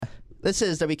This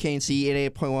is WKNC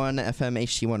 88.1 FM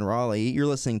HD1 Raleigh. You're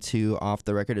listening to Off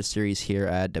the Record, a series here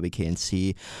at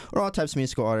WKNC where all types of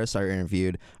musical artists are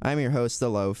interviewed. I'm your host, The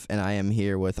Loaf, and I am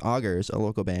here with Augers, a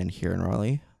local band here in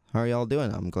Raleigh. How are y'all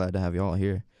doing? I'm glad to have you all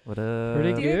here. What up?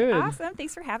 Pretty good. Awesome.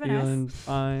 Thanks for having Feeling us.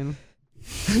 fine.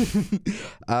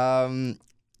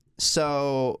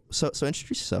 So introduce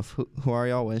yourself. Who are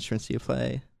y'all? What instruments do you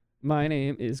play? My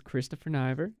name is Christopher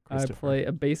Niver. I play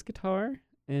a bass guitar,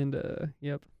 and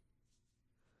yep.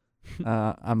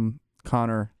 I'm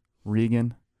Connor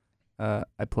Regan. I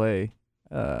play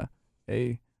a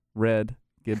red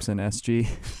Gibson SG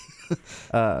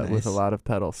Nice. with a lot of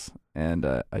pedals, and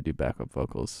I do backup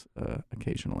vocals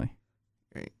occasionally.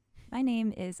 My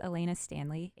name is Elena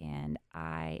Stanley, and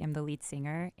I am the lead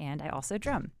singer, and I also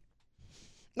drum.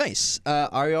 Nice.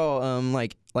 Are y'all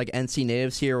like NC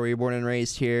natives here? Were you born and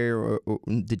raised here, or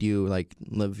did you like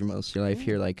live your most of your life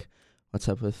here? Like, what's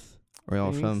up with where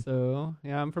y'all from? So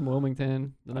yeah, I'm from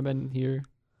Wilmington, and I've been here.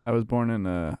 I was born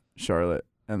in Charlotte,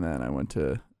 and then I went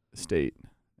to State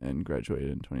and graduated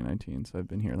in 2019, so I've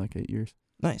been here like 8 years.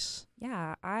 Nice.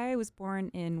 Yeah, I was born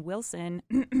in Wilson,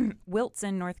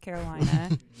 North Carolina,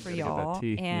 for Gotta get that y'all.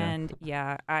 T, yeah. And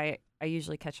yeah, I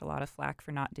usually catch a lot of flack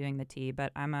for not doing the T,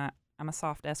 but I'm a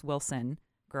soft S Wilson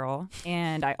girl,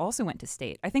 and I also went to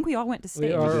State. I think we all went to State.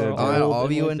 We are did. All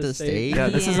of you went to State? Yeah,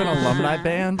 this is an Yeah. alumni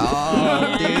band.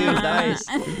 Oh, dude, Yeah. nice.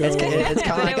 It's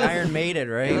kind of like Iron Maiden,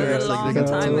 right? It Where was it's a like long they got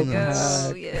the time two-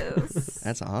 ago. Yes.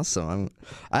 That's awesome.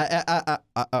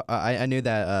 I knew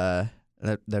that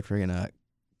that freaking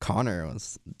Connor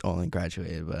was only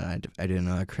graduated, but I didn't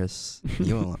know that Chris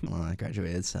you only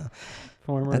graduated. So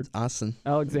Former that's awesome.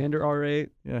 Alexander R8.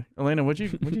 Yeah, Elena,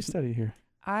 what'd you study here?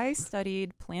 I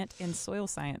studied plant and soil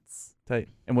science. Tight.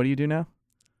 And what do you do now?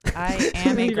 I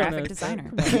am a You don't graphic know.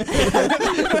 designer.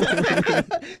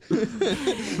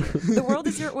 The world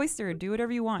is your oyster. Do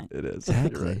whatever you want. It is.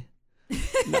 Exactly.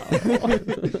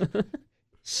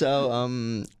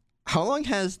 So how long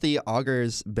has the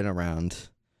Augers been around?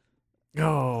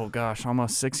 Oh gosh,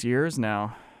 almost 6 years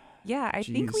now. Yeah, I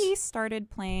think Jeez. we started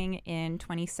playing in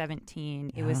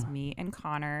 2017. It was Yeah. me and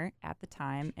Connor at the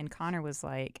time, and Connor was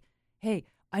like, "Hey,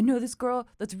 I know this girl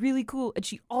that's really cool, and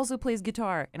she also plays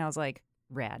guitar." And I was like,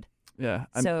 "Rad." Yeah,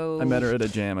 I So met her at a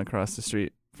jam across the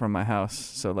street from my house.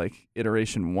 So like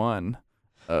iteration 1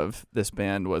 of this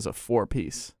band was a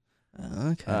 4-piece.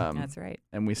 Okay. That's right.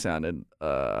 And we sounded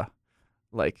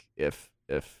like if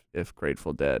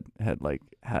Grateful Dead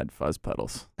had fuzz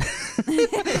pedals.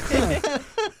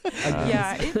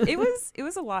 Yeah, it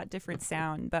was a lot different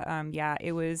sound, but yeah,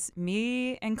 it was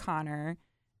me and Connor,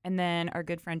 and then our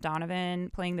good friend Donovan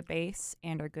playing the bass,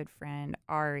 and our good friend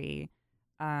Ari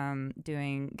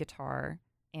doing guitar.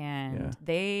 And Yeah.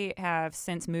 they have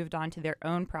since moved on to their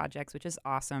own projects, which is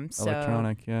awesome. So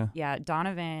Electronic, yeah. yeah,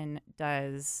 Donovan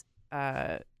does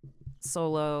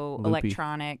solo Loopy.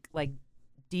 electronic like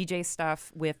DJ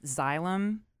stuff with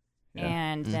Xylem, Yeah.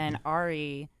 and then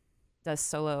Ari does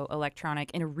solo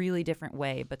electronic in a really different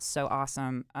way, but so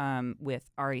awesome with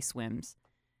Ari Swims.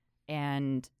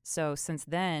 And so since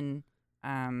then,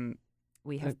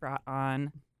 we have brought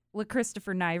on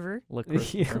Christopher Niver.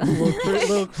 Yeah,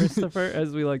 little Christopher,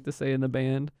 as we like to say in the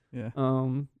band. Yeah.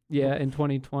 Yeah, in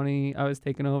 2020, I was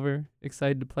taking over.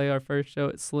 Excited to play our first show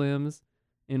at Slim's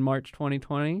in March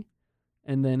 2020,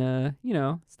 and then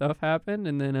stuff happened,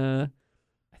 and then I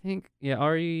think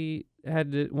Ari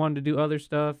wanted to do other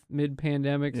stuff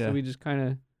mid-pandemic, Yeah. so we just kind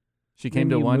of She came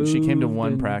Then to you one moved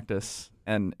one and- practice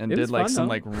and It did was like fun, some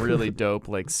though. like really dope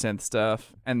like synth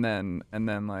stuff and then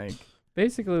like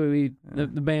basically Yeah.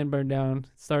 the band burned down,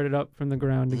 started up from the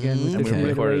ground again with And we different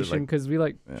recorded, iteration, like- because we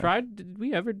Yeah. tried. Did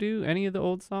we ever do any of the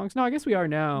old songs? No, I guess we are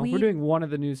now. We- We're doing one of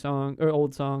the new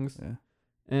old songs. yeah.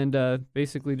 And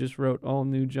basically just wrote all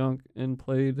new junk and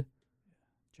played.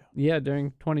 Yeah,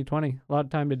 during 2020, a lot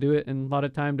of time to do it, and a lot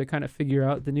of time to kind of figure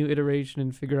out the new iteration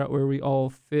and figure out where we all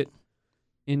fit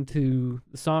into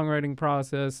the songwriting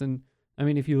process. And I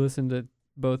mean, if you listen to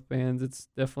both bands, it's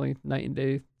definitely night and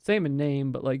day. Same in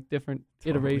name, but like different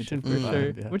Totally iteration for different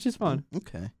sure, vibe, yeah. which is fun.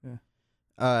 Okay.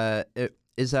 Yeah.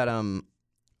 Is that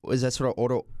sort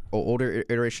of older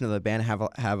iteration of the band have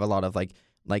a lot of like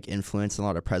influence and a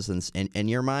lot of presence in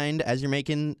your mind as you're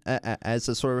making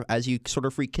as you sort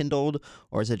of rekindled,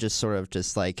 or is it just sort of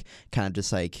just like kind of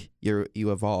just like you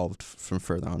evolved from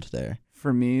further on to there?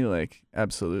 For me, like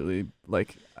absolutely,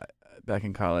 like back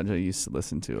in college, I used to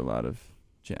listen to a lot of.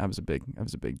 I was a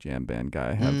big jam band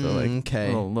guy. I have the like Okay.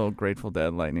 little Grateful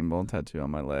Dead lightning bolt tattoo on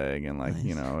my leg, and like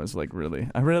Nice. I was like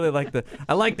I really like the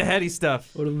heady stuff.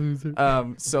 What a loser.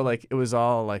 So like it was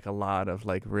all like a lot of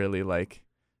like really like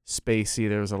spacey.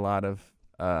 There was a lot of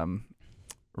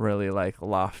really like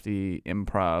lofty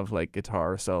improv like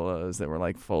guitar solos that were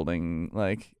like folding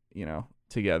like, you know,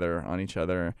 together on each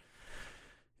other.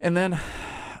 And then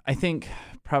I think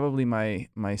probably my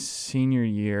senior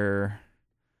year,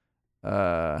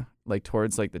 like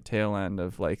towards like the tail end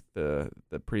of like the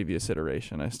previous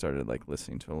iteration, I started like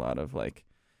listening to a lot of like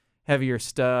heavier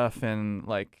stuff and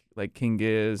like King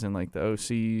Giz and like the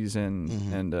OCs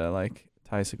and like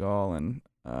Ty Segall and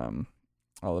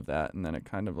all of that. And then it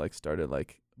kind of like started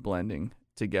like blending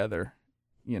together,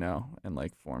 you know, and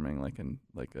like forming like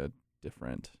a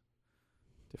different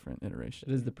iteration.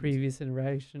 It is the previous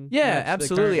iteration. Yeah, match the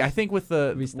absolutely. current? I think with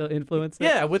the We still influence it?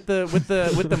 yeah, with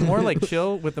the more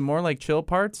like chill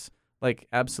parts, like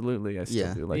absolutely I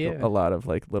still do like Yeah. a lot of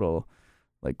like little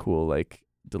like cool like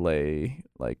delay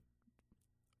like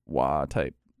wah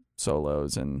type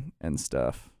solos and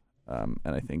stuff.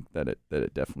 And I think that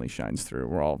it definitely shines through.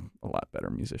 We're all a lot better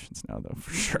musicians now though,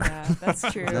 for sure. Yeah, that's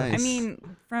true. I Nice. mean,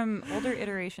 from older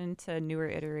iteration to newer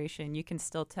iteration, you can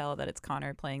still tell that it's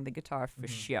Connor playing the guitar for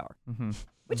sure, Mm-hmm.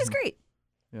 which is great.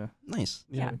 Nice.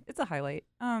 Yeah, it's a highlight.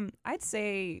 I'd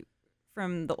say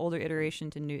from the older iteration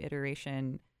to new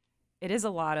iteration, it is a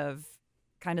lot of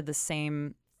kind of the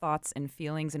same thoughts and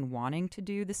feelings and wanting to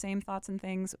do the same thoughts and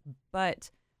things,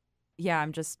 but yeah,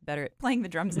 I'm just better at playing the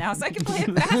drums now, so I can play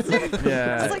it faster.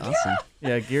 Yeah. I was like, Awesome.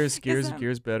 Yeah, gears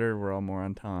um, better. We're all more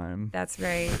on time. That's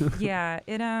right. Yeah,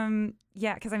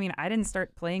 because I mean, I didn't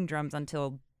start playing drums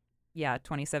until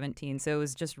 2017, so it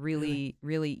was just really.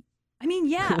 I mean,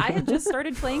 yeah, I had just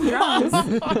started playing drums. I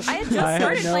had just I had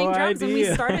started no playing drums when we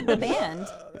idea. started the band.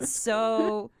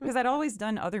 So, because I'd always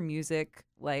done other music,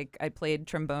 like I played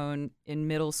trombone in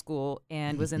middle school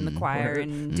and was in the choir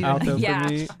and doing Alto yeah,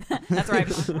 for me. that's right.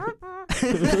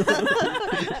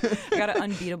 I got an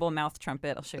unbeatable mouth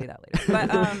trumpet. I'll show you that later.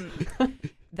 But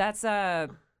that's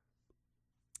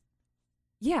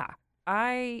yeah.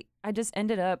 I just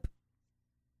ended up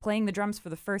playing the drums for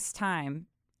the first time,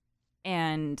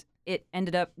 and it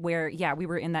ended up where we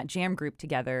were in that jam group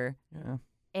together, Yeah.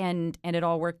 and it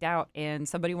all worked out, and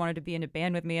somebody wanted to be in a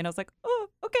band with me, and I was like, oh,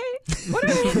 okay,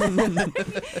 whatever,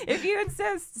 if you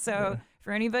insist. So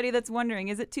for anybody that's wondering,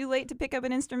 is it too late to pick up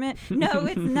an instrument? No,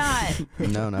 it's not.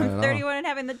 No, not I'm at all. 31 and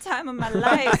having the time of my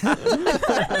life.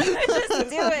 Just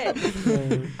do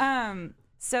it.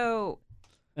 So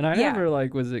And I Yeah. never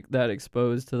like was that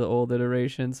exposed to the old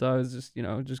iteration, so I was just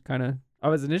just kind of. I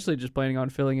was initially just planning on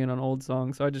filling in on old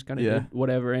songs, so I just kind of Yeah. did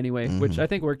whatever anyway, which Mhm. I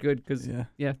think worked good because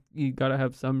Yeah. you gotta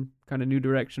have some kind of new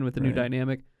direction with the new Right.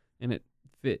 dynamic, and it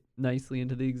fit nicely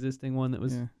into the existing one that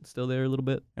was Yeah. still there a little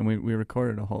bit. And we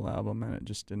recorded a whole album and it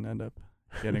just didn't end up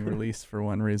getting released for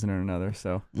one reason or another.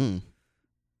 So Mm.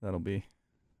 that'll be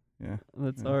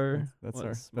That's Yeah, our that's what,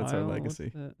 our Smile? What's legacy.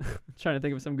 that? Trying to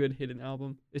think of some good hidden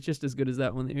album. It's just as good as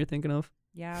that one that you're thinking of.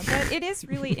 yeah, but it is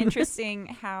really interesting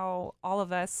how all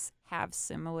of us have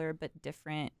similar but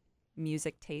different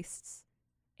music tastes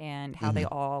and how they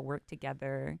all work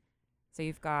together. So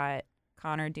you've got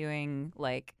Connor doing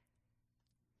like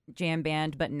jam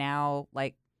band, but now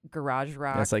like garage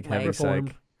rock, That's like heavy Reformed.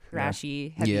 psych.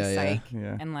 thrashy, heavy Yeah, yeah. psych.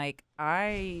 Yeah. And like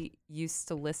I used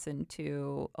to listen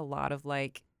to a lot of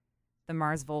like the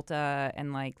Mars Volta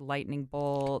and like Lightning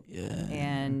Bolt Yeah.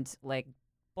 and like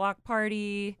Block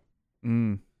Party.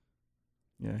 Mm.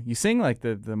 Yeah. You sing like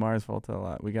the Mars Volta a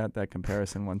lot. We got that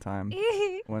comparison one time.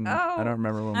 When I don't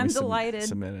remember when I'm we delighted.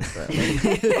 submitted, but like,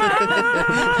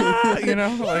 you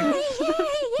know, like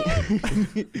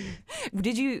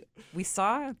We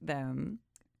saw them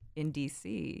in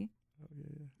DC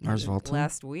Mars Volta.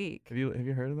 last week. have you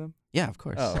heard of them? Yeah, of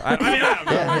course. Oh, I mean, I don't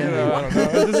know. Yeah, You yeah, know, yeah. I don't know.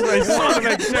 I just wanted to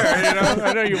make sure. You know,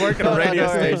 I know you work at a No, radio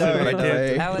don't worry, station, don't but I worry,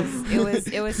 can't. don't worry.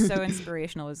 It was so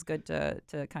inspirational. It was good to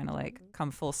kind of like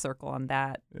come full circle on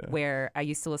that, Yeah. where I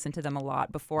used to listen to them a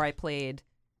lot before I played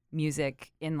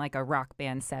music in like a rock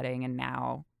band setting, and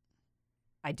now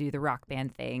I do the rock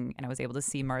band thing, and I was able to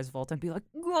see Mars Volta and be like,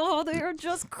 "Whoa, they are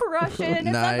just crushing! It's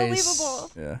Nice.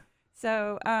 unbelievable!" Yeah.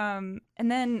 So, and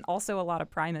then also a lot of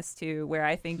Primus too, where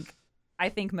I think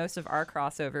most of our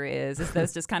crossover is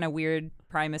those just kind of weird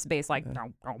Primus bass, like. Yeah.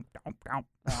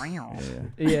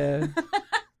 Yeah,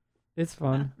 it's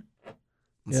fun.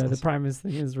 Yeah, the That's Primus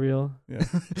thing is real. Yeah.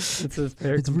 It's a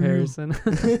fair It's real. comparison.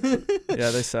 Yeah,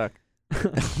 they suck.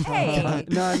 Hey.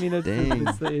 No, I mean Dang.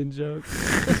 it's the in joke.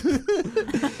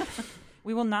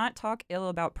 We will not talk ill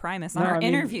about Primus No, on our I mean,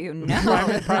 interview. No.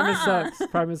 Primus sucks.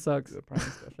 Primus sucks. The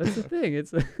Primus stuff. That's the thing.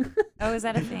 It's Oh, is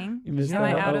that a thing? you missed Am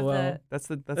I that. out Oh, of well.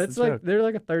 That's It's the like joke. they're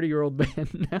like a 30-year-old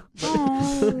band now.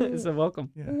 Oh. So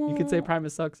welcome. Yeah. You can say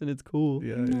Primus sucks and it's cool.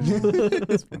 Yeah. No.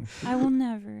 That's funny. I will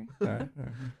never. All right.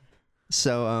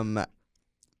 So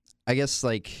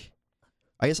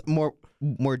I guess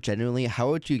more generally,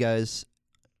 how would you guys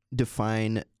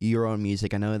define your own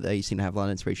music? I know that you seem to have a lot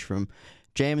of inspiration from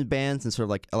jam bands and sort of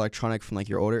like electronic from like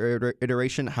your older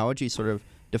iteration. How would you sort of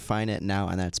define it now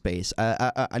in that space?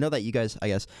 I know that you guys, I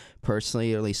guess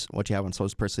personally, or at least what you have on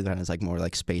Souls personally, that is like more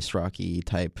like space rocky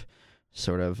type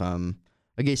sort of.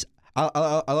 I guess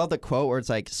I love the quote where it's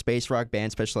like space rock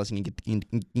band specializing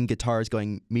in guitars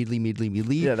going meadly.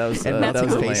 Yeah, that was and that was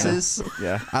melting Elena. faces.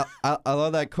 Yeah. I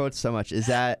love that quote so much. Is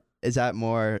that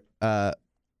more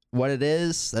what it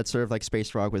is? That's sort of like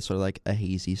space rock with sort of like a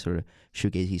hazy sort of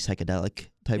shoegazy psychedelic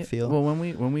type feel. Well,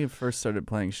 when we first started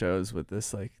playing shows with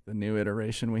this like the new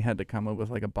iteration, we had to come up with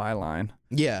like a byline,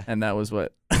 Yeah. and that was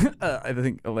what I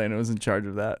think Elena was in charge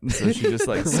of that, and so she just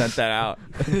like sent that out,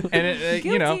 and it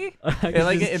you know. Guilty.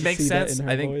 It makes sense.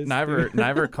 I think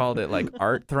Niver called it like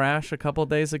art thrash a couple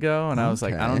days ago, and I was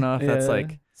like, I don't know if that's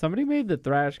like. Somebody made the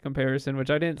thrash comparison, which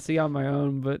I didn't see on my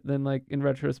own, but then like in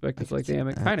retrospect, it's like, damn,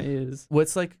 it kind of is.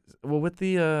 What's like, well, with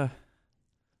the,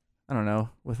 I don't know,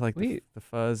 with like the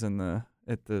fuzz and the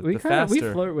We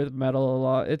faster. flirt with metal a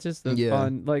lot. It's just the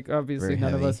fun. Like obviously Very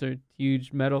none of heavy. us are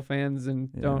huge metal fans, and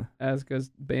Yeah. don't ask us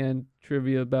band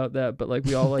trivia about that. But like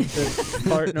we all like to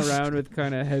farting around with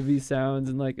kind of heavy sounds,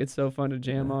 and like it's so fun to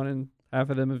jam on. And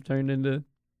half of them have turned into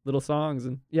little songs.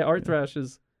 And yeah, art thrash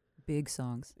is Big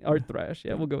songs. art thrash.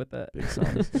 Yeah, we'll go with that. Big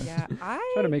songs. Yeah,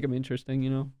 Try to make them interesting, you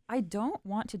know. I don't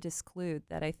want to disclude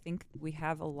that I think we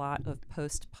have a lot of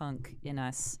post-punk in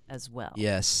us as well.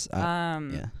 Yes.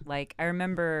 Yeah. Like I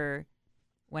remember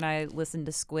when I listened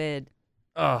to Squid.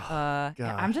 Oh, Yeah,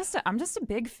 gosh. I'm just a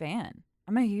big fan.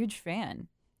 I'm a huge fan.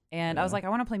 And I was Yeah. like, I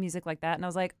want to play music like that. And I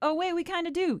was like, oh, wait, we kind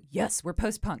of do. Yes, we're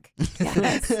post-punk.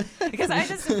 Yes. Because I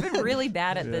just have been really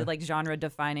bad at the like genre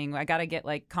defining. I got to get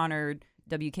like Connor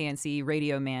WKNC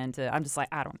Radio Man to, I'm just like,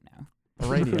 I don't know. A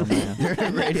radio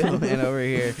man. Radio man over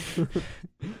here.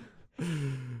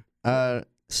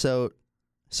 So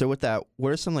with that,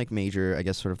 what are some like major, I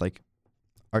guess, sort of like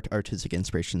artistic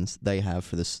inspirations that you have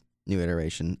for this new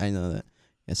iteration? I know that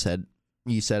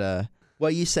you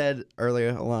said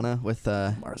earlier, Alana, with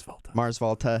Mars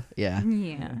Volta, yeah,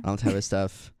 Yeah. all type of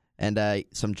stuff, and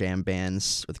some jam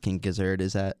bands with King Gizzard.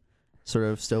 Is that sort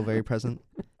of still very present?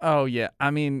 Oh yeah,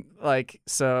 I mean, like,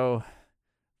 so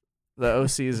the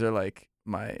OCs are like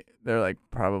they're like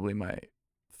probably my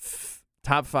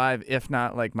top 5, if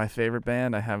not like my favorite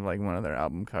band. I have like one of their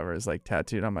album covers like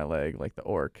tattooed on my leg, like the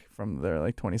Orc from their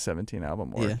like 2017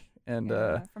 album Orc. Yeah. And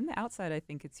Yeah, from the outside, I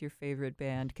think it's your favorite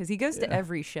band because he goes to Yeah.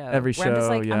 every show. Every where I'm just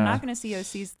show, like, I'm yeah. not going to see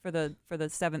OCs for the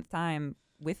 7th time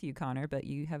with you, Connor, but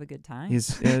you have a good time.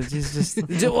 he's just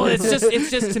well, it's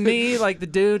just to me like the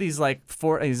dude. He's like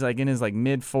he's like in his like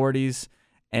mid 40s.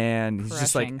 And he's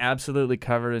just like Crushing. absolutely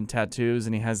covered in tattoos,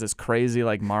 and he has this crazy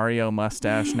like Mario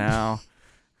mustache now.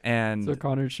 And So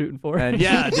Connor's shooting for. And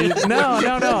yeah, dude. No. I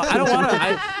don't want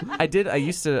to. I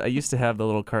used to have the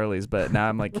little curlies, but now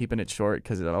I'm like keeping it short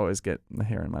because it'll always get the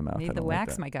hair in my mouth. I Need the don't like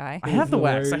wax, that. my guy. I have the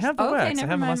wax. I have the Okay, wax. I never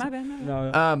have mind. the My bad.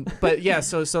 My bad. No, But yeah,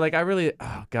 so like I really.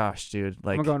 Oh gosh, dude. I'm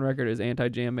Like gonna go on record as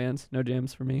anti-jam bands. No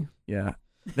jams for me. yeah,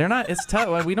 they're not. It's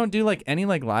tough. We don't do like any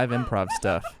like live improv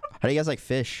stuff. How do you guys like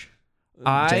Fish?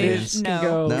 Fish can No.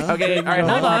 go. No? Okay, all right. Go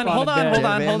Hold on. drop Hold a on. deck. Hold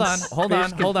on. Jam Hold on. bands. Hold Fish on.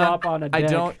 can Hold on. drop on a I deck.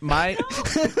 don't. My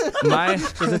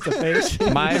Because it's a fish.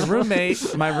 my roommate.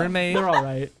 They're all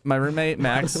right. My roommate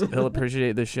Max, he'll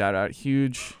appreciate this shout out.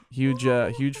 Huge fish Huge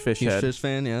head. Fish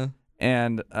fan, yeah.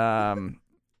 And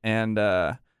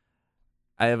I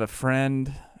have a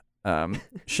friend.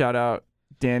 Shout out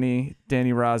Danny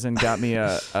Rosin got me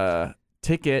a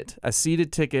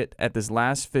seated ticket at this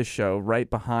last Fish show right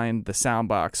behind the sound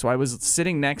box. So I was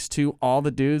sitting next to all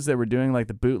the dudes that were doing like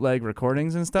the bootleg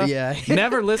recordings and stuff. Yeah.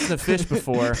 Never listened to Fish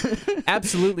before.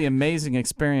 Absolutely amazing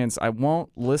experience. I won't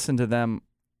listen to them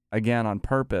again on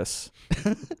purpose.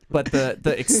 But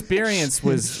the experience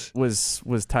was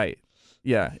tight.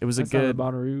 Yeah, it was a That's not good. the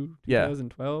Bonnaroo Yeah.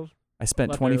 2012. I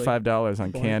spent left there, like, $25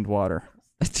 on point. canned water.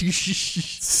 It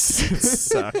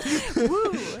sucked.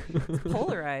 Woo! It's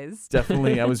polarized.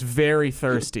 Definitely, I was very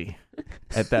thirsty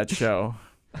at that show,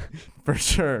 for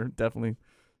sure. Definitely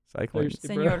cycling Thirsty,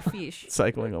 bro. Senor Fish.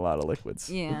 cycling a lot of liquids.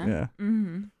 Yeah. Yeah.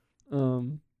 Mm-hmm.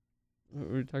 We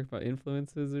were talking about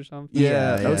influences or something.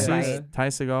 Yeah, yeah. OCs, Right. Ty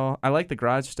Segall. I like the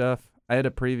garage stuff. I had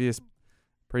a previous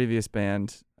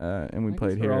band, and we I guess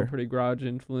played we're all here. pretty garage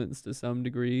influenced to some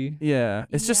degree. Yeah,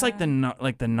 it's just like the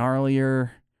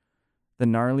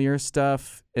gnarlier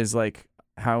stuff is like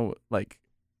how like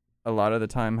a lot of the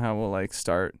time how we'll like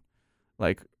start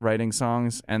like writing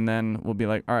songs, and then we'll be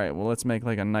like, all right, well let's make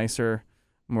like a nicer,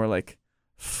 more like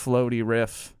floaty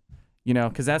riff, you know,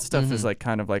 because that stuff is Mhm. like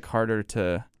kind of like harder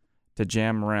to to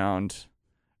jam around,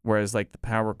 whereas like the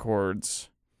power chords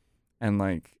and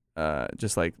like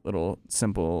just like little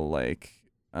simple like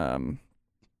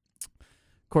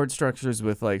chord structures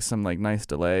with like some like nice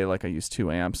delay. Like I use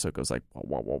 2 amps, so it goes like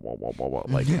wah, wah, wah, wah, wah, wah,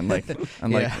 like and like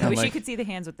and like. Yeah. And I wish like you could see the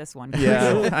hands with this one.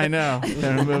 yeah, I know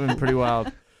they're moving pretty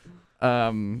wild.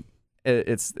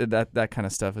 It's that kind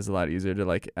of stuff is a lot easier to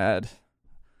like add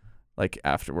like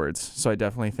afterwards. So I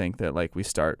definitely think that like we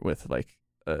start with like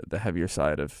the heavier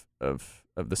side of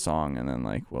the song, and then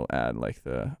like we'll add like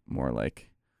the more like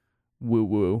woo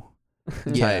woo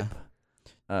Yeah.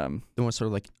 type. The more sort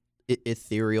of like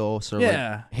ethereal, sort of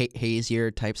Yeah. like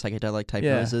hazier type psychedelic type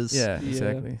Yeah. noises. Yeah, Yeah.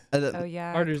 exactly. Oh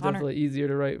yeah. Harder's Connor- definitely easier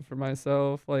to write for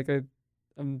myself. Like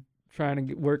I'm trying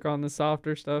to work on the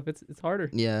softer stuff. It's harder.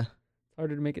 Yeah. It's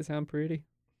harder to make it sound pretty,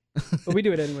 but we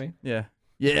do it anyway. Yeah.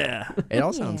 Yeah. It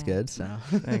all sounds Yeah. good. So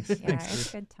Thanks. Yeah, Thanks. it's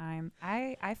a good time.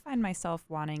 I find myself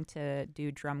wanting to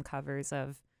do drum covers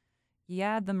of,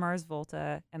 the Mars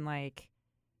Volta and like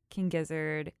King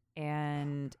Gizzard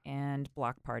and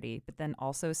Block Party, but then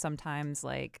also sometimes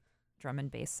like drum and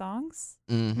bass songs.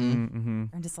 mm-hmm. Mm-hmm.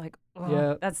 I'm just like,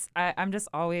 oh, Yeah. I'm just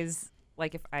always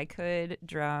like, if I could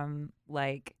drum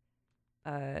like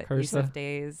Cursa. Yusuf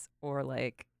Days or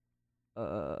like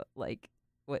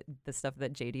what the stuff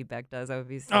that JD Beck does, I would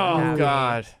be so Oh happy.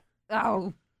 God.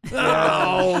 Oh.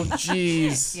 Oh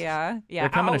jeez. Yeah. They're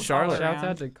coming to outs all Charlotte. Shouts around.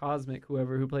 out to Cosmic,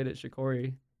 whoever who played at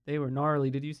Shikori. They were gnarly.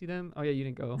 Did you see them? Oh yeah, you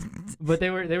didn't go. But they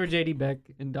were JD Beck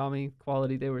and Dami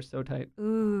quality. They were so tight.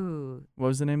 Ooh. What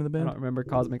was the name of the I band? don't remember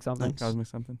Cosmic something. Nice. Cosmic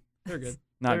something. They're good.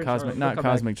 Not They're Cosmic. Charlie. Not They'll come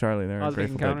back. Cosmic Charlie. They're a Cosmic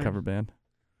Grateful Dead Encounter. cover band.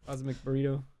 Cosmic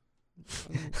Burrito.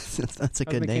 That's a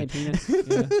good Cosmic name.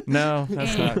 Cantina. Yeah. No,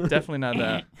 that's not. Definitely not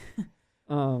that.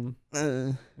 Uh,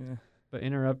 Yeah. But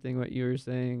interrupting what you were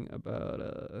saying about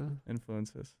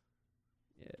Influences.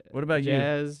 yeah, What about you?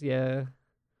 jazz? Yeah,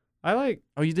 I like.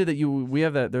 Oh, you did that. We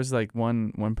have that. There's like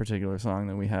one particular song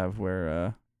that we have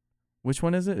where. Which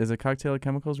one is it? Is it Cocktail of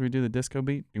Chemicals where you do the disco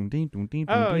beat?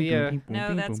 Oh, yeah.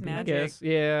 No, that's I Magic. guess.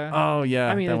 Yeah. Oh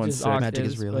yeah, I mean, that it's one's just sick. Magic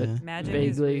is octaves, real, but yeah. Magic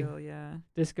Vaguely. is real, yeah.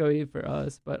 disco-y for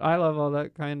us. But I love all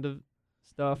that kind of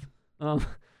stuff.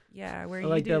 Yeah, where I you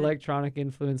like do the electronic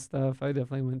influence stuff. I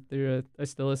definitely went through it. I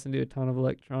still listen to a ton of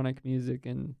electronic music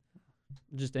and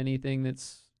just anything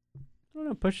that's, I don't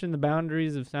know, pushing the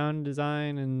boundaries of sound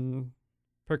design and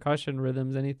percussion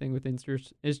rhythms. Anything with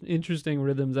interesting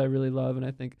rhythms I really love, and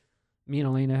I think me and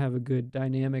Elena have a good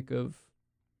dynamic of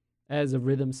as a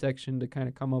rhythm section to kind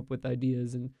of come up with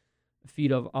ideas and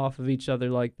feed off of each other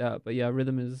like that. But yeah,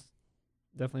 rhythm is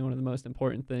definitely one of the most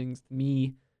important things to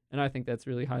me, and I think that's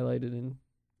really highlighted in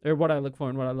or what I look for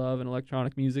and what I love in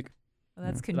electronic music Well,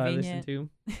 that's that I listen convenient.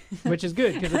 to, which is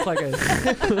good because it's like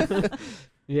a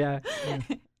yeah.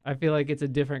 I feel like it's a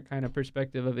different kind of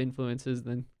perspective of influences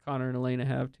than Connor and Elena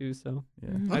have too. So Yeah.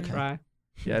 Mhm. I Okay. try.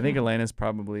 Yeah, I think Elena's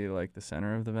probably like the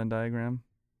center of the Venn diagram,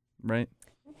 right?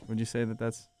 Would you say that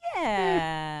that's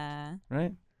Yeah.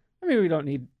 right? I mean, we don't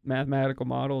need mathematical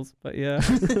models, but yeah. I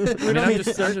mean, I'm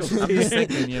just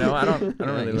thinking, you know, I don't yeah,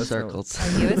 really you listen. circles.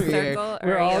 Are you a circle or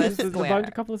We're are all you a just a square?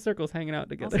 couple of circles hanging out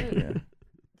together. Also, Yeah.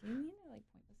 do you need to like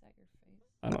point this at your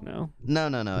face? I don't know.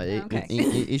 No. Okay.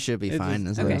 You should be It fine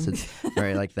just- as long okay. as it's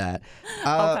very like that.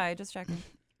 Uh, Okay, just checking.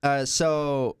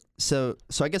 So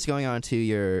I guess going on to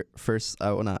your first,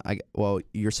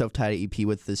 your self-titled EP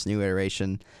with this new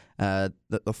iteration, the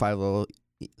 5 little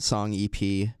song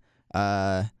EP.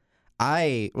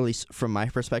 I, at least from my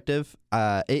perspective,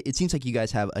 it seems like you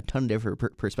guys have a ton of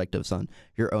different perspectives on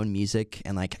your own music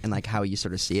and like how you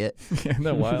sort of see it. Isn't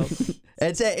that wild?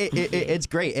 It's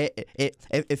great.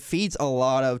 It feeds a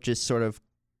lot of just sort of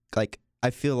like,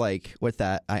 I feel like with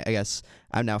that, I guess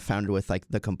I'm now found with like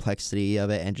the complexity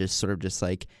of it and just sort of just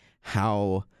like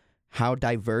how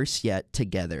diverse yet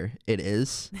together it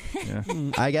is. Yeah.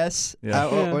 I guess. Yeah.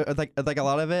 Or like a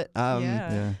lot of it.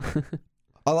 Yeah. Yeah.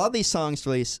 A lot of these songs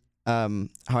release, how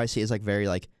I see it is like very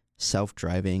like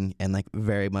self-driving and like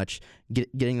very much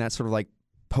getting that sort of like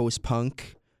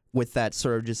post-punk with that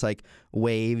sort of just like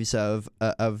waves of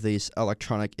these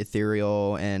electronic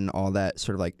ethereal and all that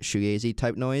sort of like shoegazy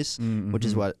type noise, which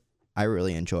is what I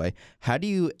really enjoy. How do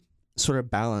you sort of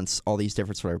balance all these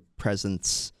different sort of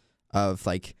presence of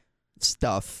like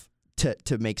stuff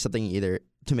to make something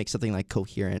like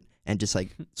coherent and just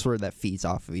like sort of that feeds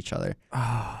off of each other?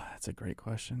 Oh, that's a great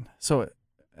question. So,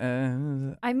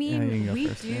 I you mean, can go we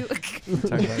first, do. yeah. Talk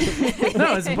about it.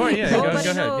 No, it's important. Yeah, go Nobody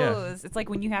ahead. Yeah. knows. It's like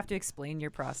when you have to explain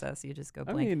your process, you just go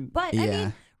I blank. mean, But I Yeah.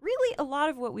 mean, really, a lot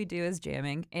of what we do is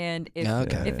jamming, and if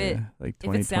Okay. if it like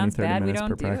if it sounds 30 bad, we minutes don't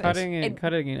per do it. practice.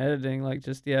 cutting and editing, like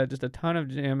just a ton of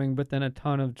jamming, but then a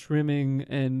ton of trimming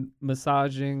and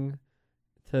massaging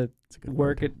to It's a good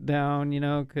work word. it down,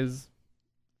 because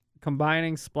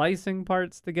combining splicing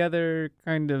parts together,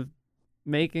 kind of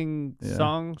making Yeah.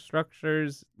 song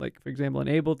structures, like for example in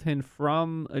Ableton,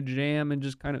 from a jam and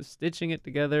just kind of stitching it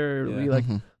together. It'll Yeah. be like,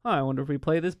 Mhm. I wonder if we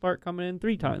play this part coming in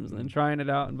 3 times and then trying it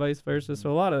out and vice versa.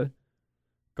 So a lot of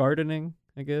gardening,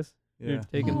 I guess. You're Yeah.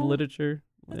 taking the Aw, literature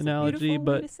That's analogy, a beautiful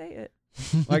way but to say it.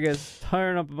 I guess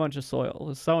turning up a bunch of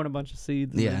soil, sowing a bunch of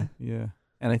seeds. and Yeah. then- Yeah.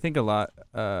 And I think a lot.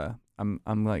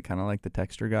 I'm like kind of like the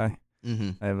texture guy.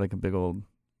 Mhm. I have like a big old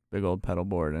pedal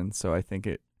board, and so I think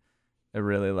it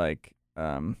really like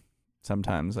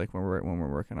sometimes like when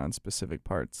we're working on specific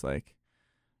parts, like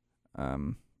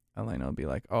Elena will be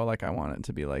like, oh, like I want it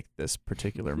to be like this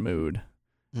particular mood,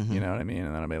 Mhm. you know what I mean?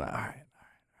 And then I'll be like, all right.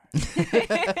 I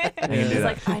can do It's that.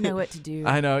 like, I know what to do.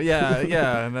 I know,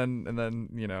 yeah, and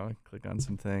then click on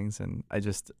some things, and I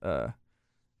just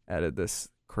added this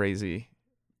crazy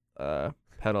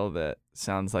pedal that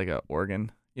sounds like a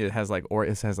organ. It has like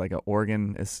an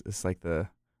organ. It's like the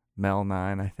Mel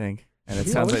 9, I think, and it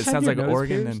You sounds always like had your an nose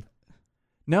organ. pierced? And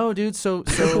no, dude. So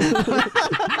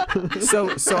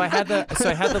I had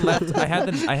the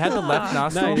left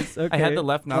nostril. Nice. Okay. I had the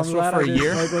left I'm nostril glad for I a didn't-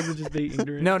 year. I wasn't just being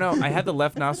ignorant. No, I had the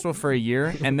left nostril for a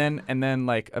year, and then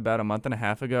like about a month and a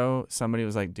half ago, somebody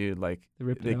was like, "Dude, like They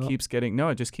ripped it out. keeps getting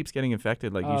it just keeps getting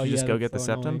infected. Like you Oh, should just yeah, go that's get the so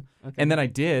septum." annoying. Okay. And then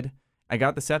I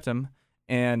got the septum,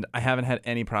 and I haven't had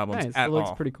any problems Nice. at It looks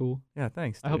all. pretty cool. Yeah,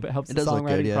 thanks. I hope dude. it helps It the does look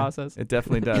songwriting good, yeah. process. It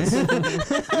definitely does. It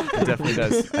definitely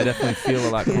does. I definitely feel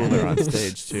a lot cooler on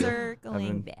stage too.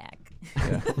 Circling been- back.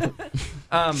 Yeah.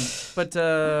 But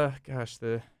gosh,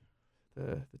 the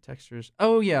textures.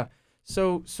 Oh yeah.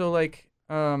 So like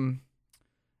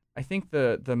I think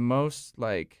the most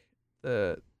like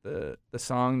the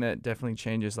song that definitely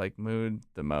changes like mood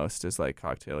the most is like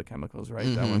Cocktail of Chemicals, right?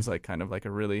 That Mhm. one's like kind of like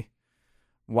a really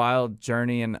wild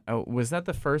journey. And was that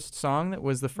the first song? That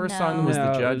was the first song that was No,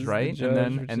 the it Judge, was The right?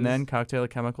 Judge, which and then is- Cocktail of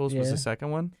Chemicals was Yeah. the second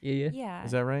one. Yeah. Yeah.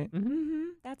 Is that right? Mm-hmm.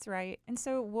 That's right. And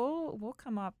so we'll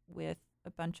come up with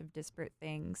a bunch of disparate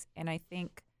things, and I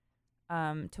think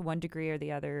to one degree or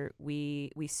the other,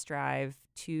 we strive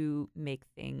to make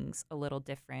things a little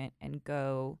different and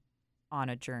go on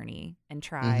a journey and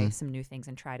try Mhm. some new things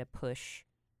and try to push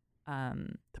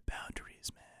The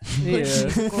boundaries, man. push Yeah.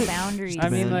 musical boundaries. I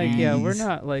mean, like, yeah, we're Jeez.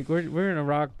 not like we're in a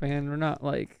rock band. We're not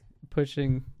like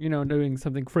pushing, doing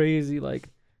something crazy like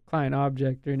Client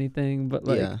Object or anything. But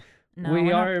like Yeah. No, we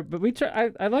we're not- are, but we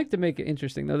try. I like to make it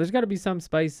interesting though. There's got to be some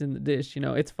spice in the dish.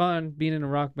 It's fun being in a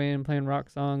rock band, playing rock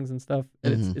songs and stuff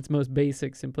at Mhm. its most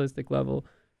basic, simplistic level,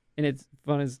 and it's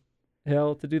fun as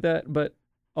hell to do that. But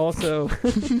also,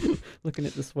 looking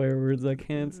at the swear words I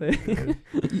can't say.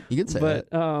 You could say But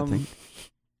that. think.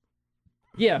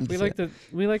 yeah, You we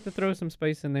say like to throw some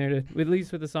spice in there to at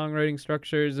least with the songwriting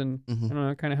structures, and I Mhm. don't know,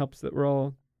 it kind of helps that we're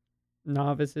all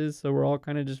novices, so we're all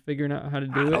kind of just figuring out how to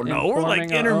do I it. don't and know. We're like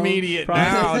forming our own intermediate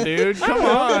process. now, dude. I Come don't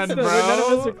know, on, it's bro. none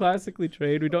of us are classically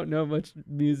trained. We don't know much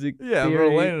music Yeah, theory.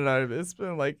 bro, Lane and I, it's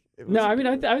been like... No, I mean,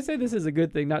 I would say this is a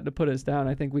good thing, not to put us down.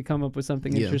 I think we come up with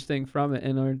something Yeah. interesting from it,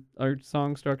 and our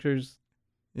song structures.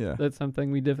 Yeah. That's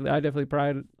something I definitely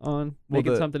pride on, Well,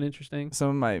 making something interesting. Some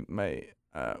of my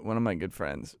one of my good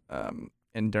friends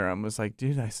in Durham was like,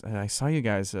 dude, I saw you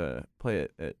guys play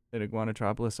at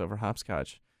Iguanatropolis over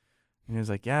hopscotch. And he was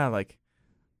like, yeah, like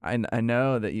I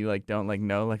know that you like don't like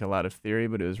know like a lot of theory,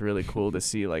 but it was really cool to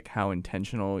see like how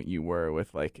intentional you were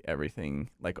with like everything,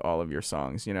 like all of your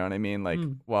songs, you know what I mean? Like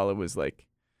while it was like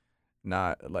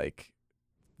not like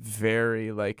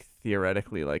very like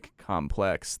theoretically like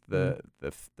complex, the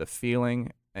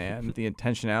feeling and the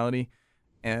intentionality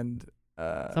and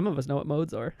Some of us know what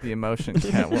modes are. the emotion.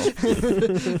 Yeah, well,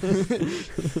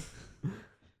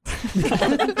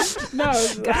 No,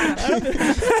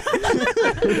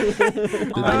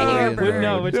 On air, Bird.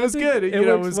 no, which It I was think good. It You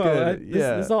know, it works was well. good. This,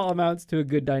 Yeah. this all amounts to a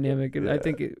good dynamic, and I Yeah.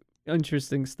 think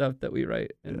interesting stuff that we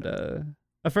write. And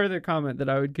a further comment that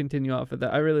I would continue off of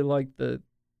that, I really like the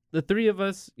three of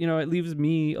us. It leaves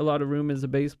me a lot of room as a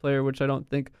bass player, which I don't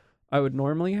think I would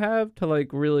normally have to like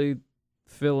really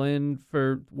fill in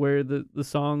for where the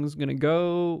song's gonna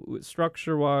go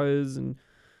structure wise and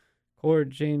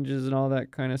chord changes and all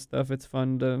that kind of stuff. It's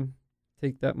fun to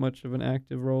take that much of an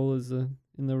active role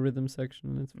in the rhythm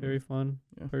section. It's very fun,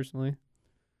 Yeah. personally.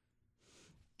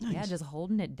 Yeah, Nice. just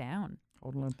holding it down.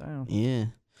 holding it down. Yeah.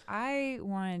 I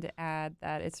wanted to add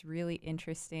that it's really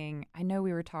interesting. I know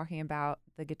we were talking about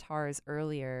the guitars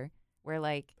earlier, where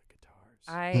like Guitars.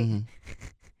 I Mhm.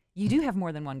 You do have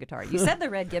more than one guitar. You said the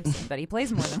Red Gibson, but he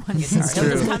plays more than one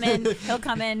guitar. He'll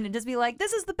come in and just be like,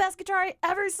 "This is the best guitar I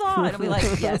ever saw." And I'll be like,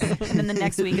 "Yes." And then the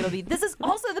next week it'll be, "This is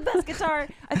also the best guitar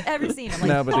I've ever seen." I'm like,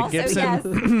 No, but the also, Gibson, yes.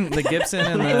 the Gibson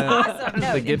and It's awesome.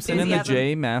 No, the Gibson and the enthusiasm.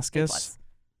 J A Mascus plus.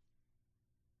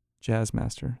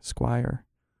 Jazzmaster Squire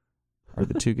are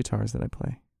the two guitars that I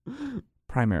play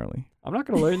primarily. I'm not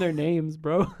gonna learn their names,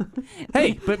 bro.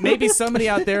 Hey, but maybe somebody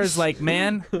out there is like,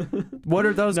 man, what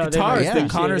are those No, they guitars might that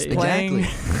Connor's appreciate it. playing?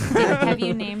 Exactly. Have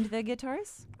you named the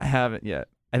guitars? I haven't yet.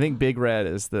 I think Big Red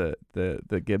is the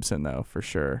Gibson though, for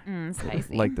sure.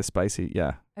 Spicy. Like the spicy,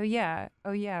 yeah. Oh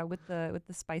yeah. With the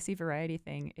spicy variety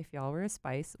thing. If y'all were a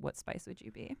spice, what spice would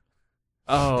you be?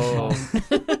 Oh.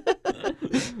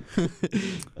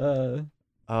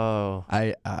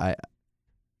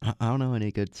 I don't know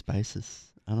any good spices.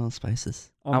 I don't know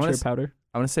spices. I'm gonna Armchair s- powder.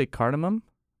 I'm gonna say cardamom.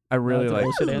 I really That's a like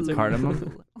bullshit answer.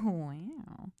 cardamom. Oh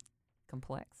wow.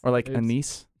 Complex. Or like It's-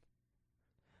 anise,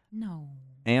 No.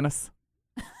 anise.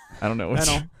 I don't know which.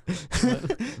 Fennel.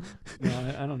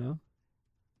 No, I don't know.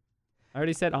 I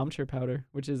already said armchair powder,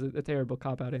 which is a terrible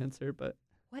cop-out answer, but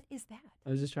What is that? I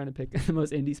was just trying to pick the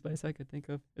most indie spice I could think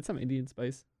of. It's some Indian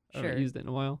spice. I Sure. haven't used it in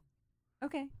a while.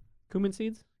 Okay. Cumin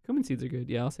seeds? Cumin seeds are good.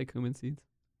 Yeah, I'll say cumin seeds.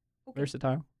 Okay.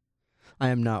 Versatile. I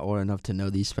am not old enough to know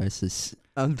these spices.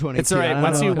 I'm 22. It's all I right. don't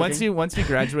Once know. you once you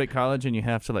graduate college and you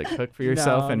have to like cook for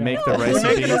yourself and make the You make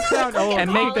recipes. it sound old.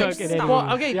 And make Cook the it anyway.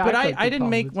 well, okay, Yeah, but cooked I in didn't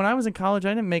make college. when I was in college. I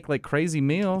didn't make like crazy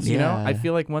meals. You know, I Yeah.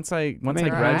 feel like once I made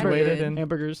graduated good. and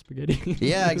hamburgers, spaghetti.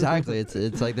 Yeah, exactly. It's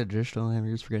like the traditional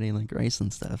hamburger spaghetti and like rice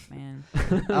and stuff. Man.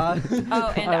 Uh,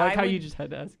 Oh, and I like how would, you just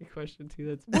had to ask a question too.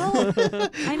 That's Well,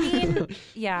 I mean,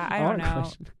 yeah, I don't want a know.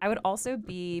 question. I would also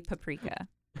be paprika,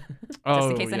 just oh,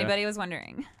 in case yeah. anybody was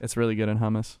wondering. It's really good in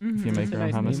hummus. If you Mhm. make It's a your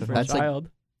own nice hummus name at for home. a That's like- child.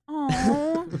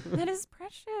 Oh, that is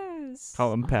precious.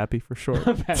 Call him Pappy for short.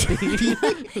 Pappy.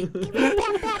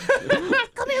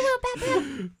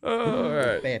 Oh, all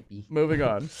right. Pappy. Moving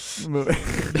on.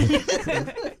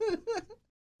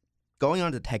 Going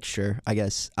on to texture, I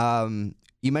guess.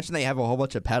 You mentioned that you have a whole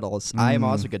bunch of pedals. I am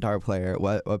also a guitar player.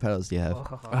 What pedals do you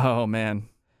have? Oh man.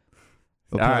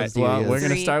 What All pedals right. do you Well, use? we're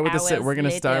gonna 3 start with hours we're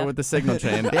gonna start later. with the signal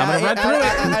chain. Yeah, I'm gonna run yeah, through it.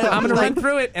 I know. I'm gonna Like- run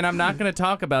through it, and I'm not gonna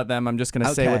talk about them. I'm just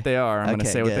gonna say Okay. what they are. I'm gonna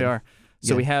Okay, say what they good. are.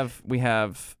 So Good. we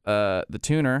have the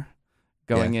tuner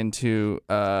going into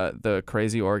the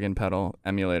crazy organ pedal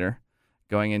emulator,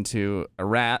 going into a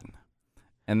rat,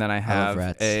 and then I I love have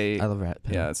rats. a I love rat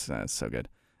pedal. yeah, it's so good.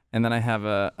 And then I have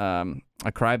a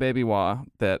crybaby wah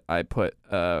that I put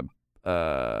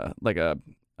like a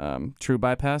true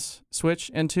bypass switch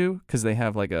into because they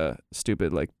have like a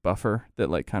stupid like buffer that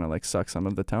like kind of like sucks some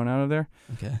of the tone out of there,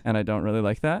 Okay. and I don't really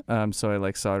like that. So I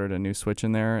like soldered a new switch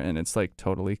in there, and it's like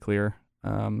totally clear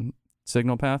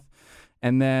signal path.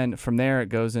 And then from there it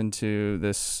goes into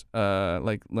this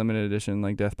like limited edition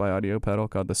like Death by Audio pedal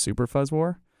called the Super Fuzz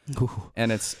War. Ooh.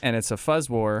 And it's a fuzz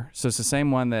war, so it's the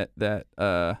same one that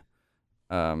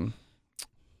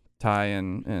Ty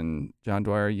and John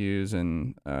Dwyer use,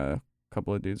 and a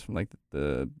couple of dudes from like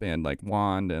the band like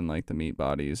Wand and like the Meat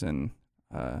Bodies, and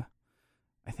I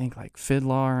think like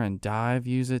Fiddlar and Dive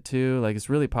use it too. Like it's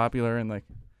really popular in like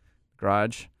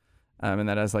garage, and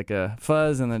that has like a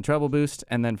fuzz and then treble boost,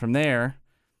 and then from there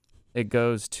it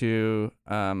goes to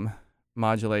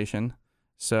modulation.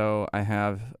 So I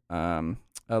have a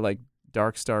like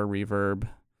Dark Star reverb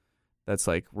that's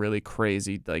like really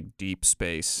crazy, like deep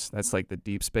space. That's like the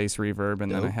deep space reverb,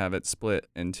 and then I Dope. have it split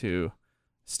into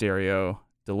stereo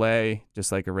delay,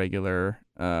 just like a regular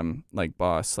like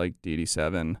Boss like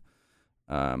DD7,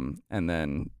 and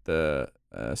then the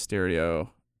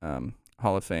stereo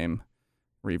Hall of Fame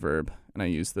reverb, and I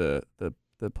use the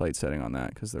plate setting on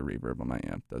that because the reverb on my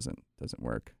amp doesn't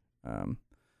work.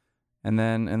 And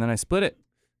then I split it.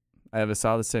 I have a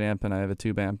solid state amp and I have a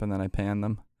tube amp, and then I pan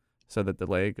them so that the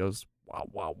delay goes wow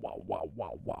wow wow wow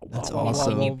wow wow. That's wow,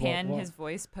 awesome. Can you Whoa, whoa, pan whoa. his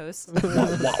voice post? Wow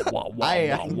wow wow wow I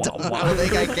wow wow don't wow.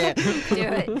 think I can.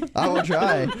 Do it. I will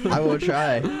try. I will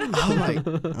try.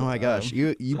 Oh my gosh!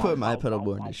 You put my pedal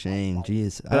board to shame.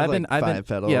 Jeez. But I have I've been- like I've been- five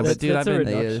pedals. yeah, but That's- dude, that's I've a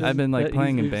been- reduction. I've been, like, That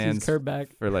playing in he's bands curved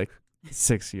back. For like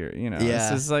 6 years, you know. Yeah, It's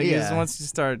just like it's yeah. once you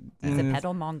start. He's a mm,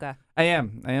 pedal manga. I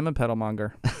am a pedal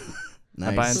monger. Nice.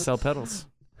 I buy and sell pedals.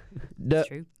 The-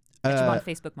 True. Get you uh, on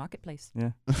Facebook Marketplace.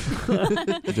 Yeah. No,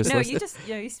 list you it. just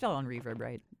you still on Reverb,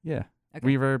 right? Yeah. Okay.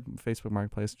 Reverb, Facebook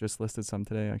Marketplace, just listed some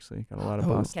today. Actually, got a lot of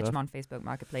boss Catch stuff. them on Facebook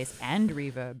Marketplace and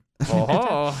Reverb.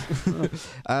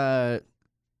 Oh,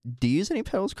 do you use any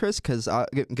pedals, Chris? Because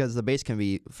the bass can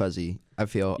be fuzzy. I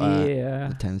feel. Yeah.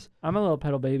 At times. I'm a little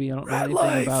pedal baby. I don't know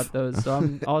anything about those. So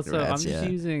I'm also Rats, I'm just yeah.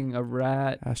 using a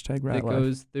Rat Hashtag rat that life.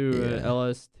 goes through an Yeah.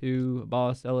 LS2, a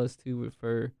Boss LS2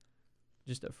 for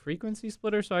just a frequency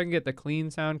splitter, so I can get the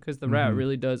clean sound. Because the Rat Mhm.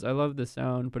 really does. I love the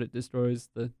sound, but it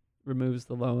removes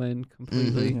the low end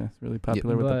completely. Yeah, it's really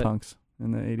popular with the But punks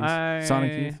in the 80s.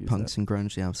 Sonic Youth used Punks that. and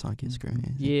grunge. Yeah, Sonic is great.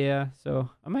 Yeah, so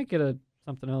I might get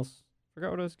something else.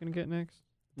 Forgot what I was gonna get next.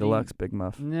 Deluxe Big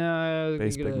Muff. No, I was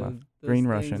Bass gonna Big get Muff. those Green things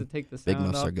Russian. that take the Big sound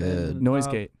Muffs are off the good. top. Noise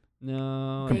gate.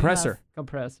 No. Compressor.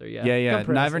 Compressor, yeah. Yeah.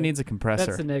 Compressor. Niver needs a compressor.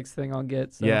 That's the next thing I'll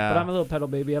get. So. Yeah. But I'm a little pedal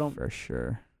baby. For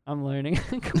sure. I'm learning.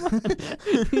 Come on.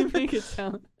 You make it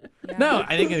sound. Yeah. No,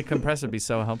 I think a compressor would be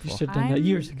so You helpful. should have done that I'm-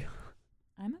 years ago.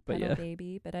 I'm a But pedal yeah.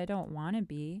 baby, but I don't want to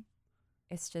be.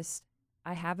 It's just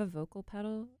I have a vocal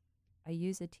pedal. I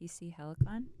use a TC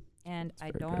Helicon, and That's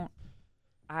I very don't. good.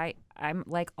 I'm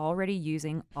like already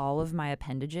using all of my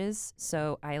appendages,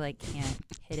 so I like can't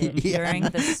hit it Yeah. during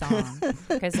the song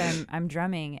because I'm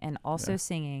drumming and also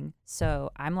singing, so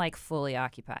I'm like fully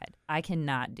occupied. I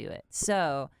cannot do it.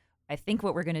 So I think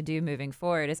what we're gonna do moving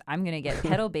forward is I'm gonna get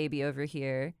pedal baby over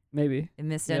here Maybe.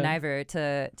 and Mr. Yeah. Niver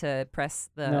to press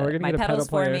No, we're gonna my get a pedals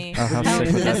pedal for player. me. Oh, how No, sick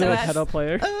is that? Another SOS. pedal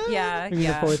player. Yeah, We need a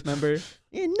yeah. fourth member.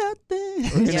 Ain't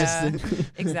nothing. Yeah,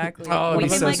 exactly. Oh, we that'd be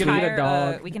can so like sweet. Get a hire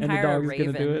dog, we can and the hire a dog's raven.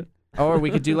 gonna do it. Or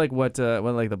we could do like what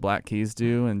like the Black Keys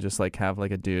do, and just like have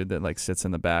like a dude that like sits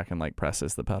in the back and like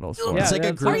presses the pedals. For Yeah, It's like a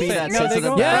that's what I'm groupie saying. that No, sits they in the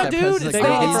go- back. Yeah, that dude, presses the it's They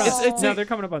like- keys. it's no, a- they're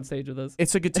coming up on stage with us.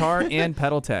 It's a guitar and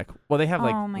pedal tech. Well, they have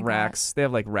like Oh my God. racks. They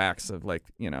have like racks of like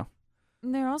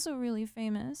They're also really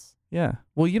famous. Yeah.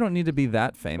 Well, you don't need to be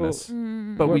that famous.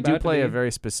 Mm. But We're we do about to play a be. very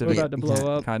We're specific about to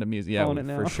blow up. kind of music. Yeah, Calling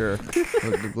it for now. sure.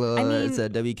 Blow I up. mean- It's a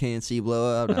WKNC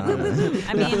blow up. No, no, no.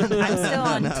 I mean, I'm still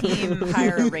on No. team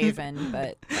hire a raven,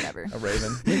 but whatever. A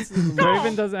raven.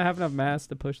 Raven doesn't have enough mass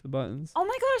to push the buttons. Oh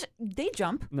my gosh, they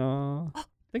jump. No.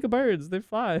 Think of birds. They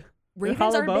fly. They're Ravens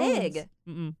hollow are bones. big.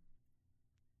 Mm-mm.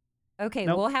 Okay,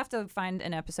 Nope. we'll have to find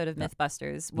an episode of Yeah.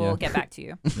 Mythbusters. We'll Yeah. get back to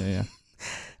you. Yeah.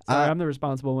 Sorry, Uh, I'm the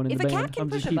responsible one in if the a cat band. can I'm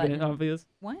push just a keeping it button. obvious.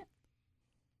 What?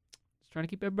 Just trying to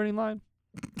keep everybody in line.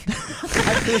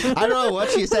 I don't know what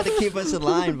she said to keep us in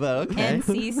line, but okay.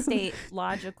 NC State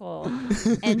logical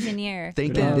engineer.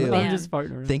 Think I'm and do. Man. just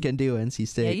farting around. Think and do, NC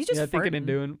State. Yeah, you just yeah, thinking farting. and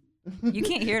doing. You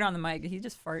can't hear it on the mic. He's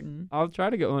just farting. I'll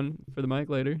try to get one for the mic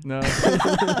later. No. I I feel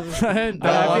don't pretty- want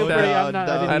I'm that. not-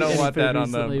 I didn't I eat don't any want food that on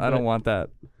recently, them. I don't but want that.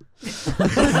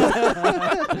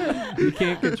 You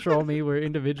can't control me. We're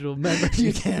individual members.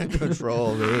 You can't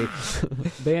control me.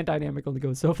 Band dynamic only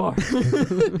goes so far.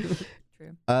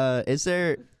 True. Is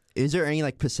there any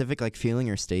like specific like feeling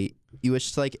or state you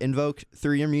wish to like invoke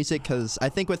through your music? Because I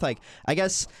think with like I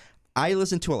guess I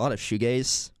listen to a lot of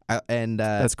shoegaze and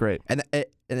That's great. and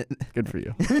Good for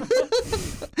you.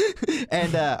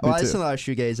 and well, I too. listen to a lot of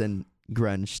shoegaze and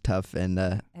grunge stuff and all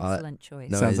that. Excellent choice.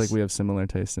 No, Sounds it's- like we have similar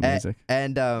taste in Eh, music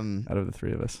and out of the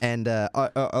three of us. And a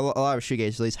lot of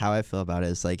shoegaze, at least how I feel about it,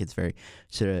 is like it's very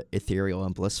sort of ethereal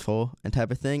and blissful and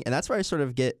type of thing. And that's where I sort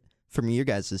of get from you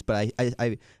guys' but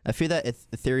I feel that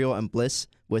ethereal and bliss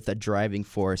with a driving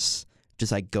force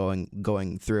just like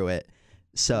going through it.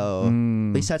 So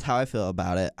at least that's how I feel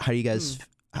about it. How do you guys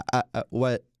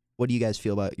what do you guys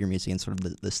feel about your music and sort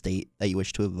of the state that you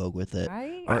wish to evoke with it?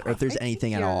 Or if there's I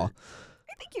anything think at all.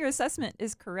 I think your assessment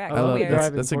is correct. I love love the that's-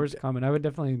 driving that's a force g- comment. I would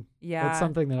definitely. Yeah, That's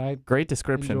something that I Great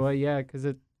description. enjoy. Yeah, because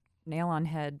it nail on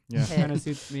head. Yeah. hit. kind of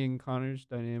suits me and Connor's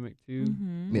dynamic too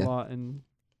Mhm. Yeah. a lot, and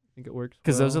I think it works.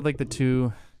 Because those are well. like the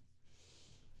two.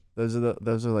 Those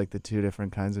are like the two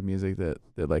different kinds of music that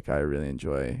like I really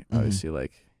enjoy. Mhm. Obviously,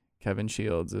 like Kevin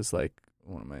Shields is like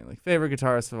one of my like favorite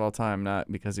guitarists of all time.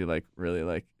 Not because he like really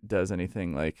like does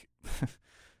anything like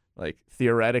like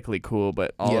theoretically cool,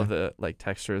 but all of the like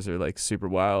textures are like super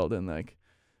wild and like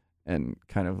and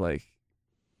kind of like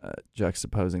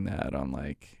juxtaposing that on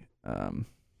like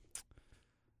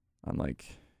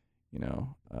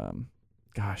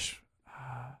gosh.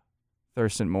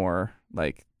 Thurston Moore,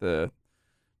 like the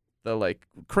like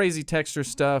crazy texture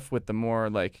stuff with the more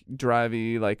like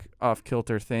drivey, like off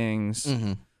kilter things.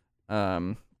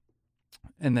 Mm-hmm.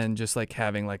 And then just like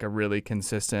having like a really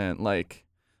consistent like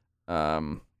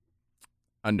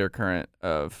undercurrent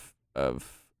of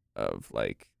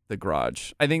like the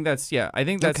garage. I think that's I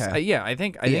think that's Okay. I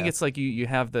think Yeah. it's like you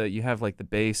have like the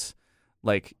bass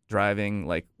like driving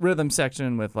like rhythm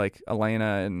section with like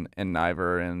Elena and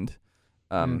Niver and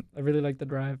I really like the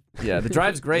drive. yeah, the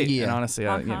drive's great. Yeah. And honestly,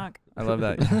 Honk, honk. I love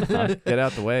that. Get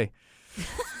out the way.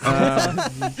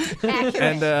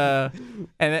 Accurate.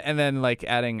 And then like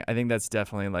adding, I think that's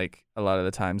definitely like a lot of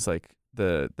the times like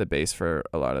the bass for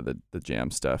a lot of the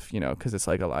jam stuff, because it's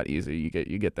like a lot easier. You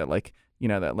get that like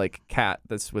that like cat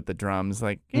that's with the drums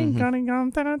like and the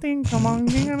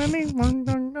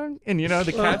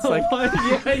cat's like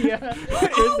yeah. For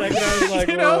a second, I was like,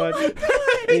 what?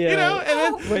 Yeah.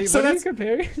 and then Wait, so what are you that's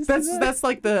comparing? that's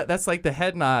like the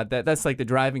head nod that's like the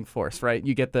driving force, right?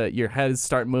 You get your head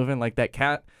start moving like that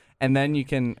cat. And then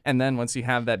once you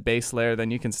have that bass layer, then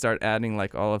you can start adding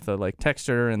like all of the like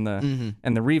texture and the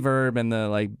and the reverb and the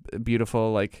like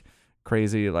beautiful like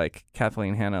crazy like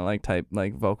Kathleen Hanna like type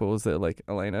like vocals that like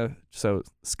Elena so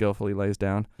skillfully lays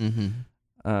down.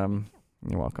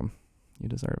 You're welcome. You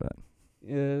deserve it.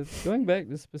 Yeah, going back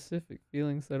to specific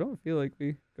feelings, I don't feel like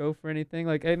we go for anything.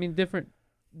 Like, I mean, different,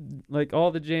 like all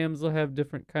the jams will have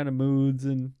different kind of moods,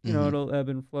 and it'll ebb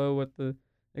and flow what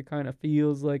it kind of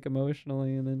feels like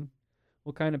emotionally, and then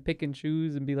we'll kind of pick and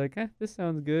choose and be like, this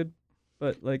sounds good,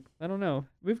 but like I don't know,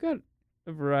 we've got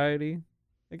a variety,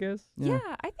 I guess. Yeah,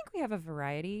 I think we have a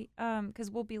variety. 'Cause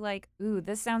we'll be like, ooh,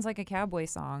 this sounds like a cowboy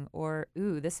song, or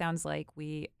ooh, this sounds like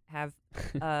we have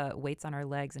weights on our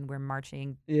legs and we're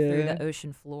marching through the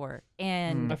ocean floor.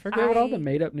 And I forget what all the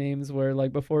made up names were,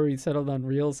 like before we settled on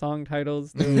real song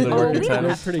titles. They The were, working we don't titles.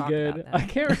 have to pretty talk good. about them. I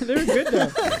can't remember. They were good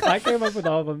though. I came up with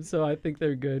all of them, so I think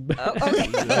they're good. But okay.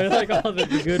 they're like all the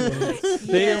good ones.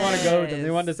 They didn't want to go with them.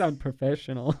 They wanted to sound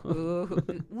professional. Ooh,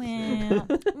 well.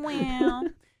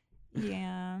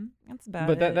 Yeah, that's about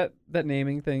But it. that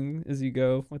naming thing as you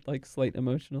go with like slight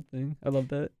emotional thing, I love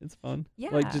that. It's fun. Yeah.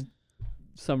 Like just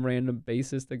some random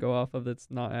basis to go off of that's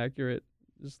not accurate.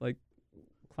 Just like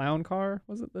Clown Car,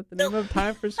 was it that the name of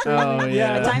Time for Screaming? Oh,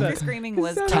 yeah. I love Time that. for Screaming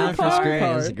was Sounds Time like for Clown Screaming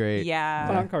Car. is great. Yeah.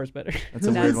 Clown Car's better. That's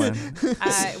a weird one. Well,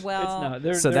 It's not.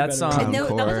 They're, So they're that better. song- no,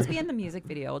 that'll Encore. just be in the music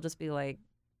video. It'll just be like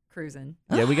cruising.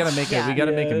 Yeah, we gotta make Yeah. we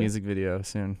gotta make a Yeah. music video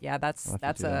soon. Yeah, that's We'll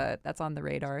have to do that. that's on the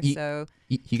radar. Ye- So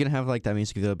You can have like that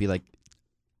music video be like,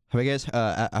 have you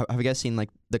guys seen like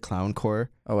the Clown Core?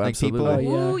 Oh, Like, absolutely. Oh, yeah.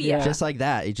 Ooh, yeah. Just like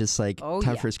that. You just like Oh,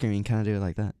 Time yeah. for Screaming, kind of do it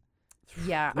like that.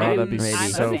 yeah, Wow, that'd be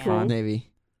I'm so a fan. fun. Maybe.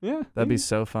 Yeah. That'd be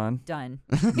so fun. Done.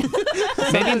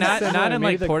 Maybe not Similar, in maybe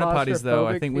like the porta potties though.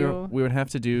 I claustrophobic think feel. we would have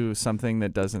to do something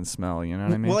that doesn't smell. You know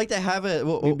what I mean? Well, like to have it.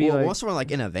 We'd be like- What's one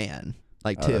like in a van,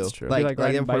 like Oh, too. that's true. Like Be like they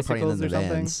riding were putting it in bicycles the or something?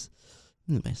 vans.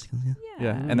 Bicycles, yeah.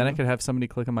 yeah, and then I could have somebody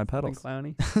click on my Something pedals.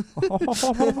 clowny.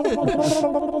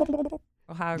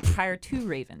 We'll hire 2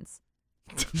 ravens.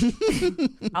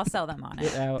 I'll sell them on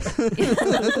Get it. out.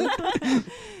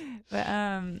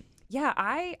 But yeah,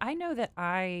 I know that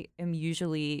I am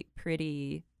usually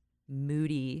pretty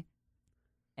moody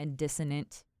and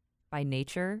dissonant by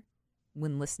nature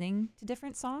when listening to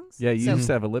different songs. Yeah, you So- used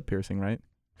to have a lip piercing, right?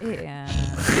 Yeah.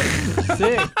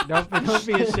 Sick. Don't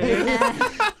be ashamed.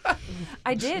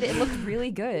 I did. It looked really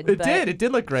good. It but did. It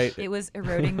did look great. It was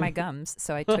eroding my gums,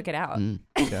 so I took it out. Mm.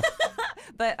 Yeah.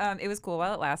 But it was cool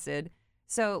while it lasted.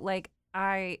 So like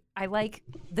I like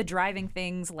the driving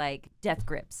things like Death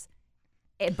Grips,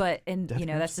 Death that's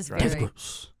Grips? just Death very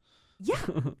yeah.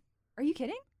 Are you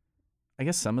kidding? I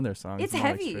guess some of their songs. It's are more,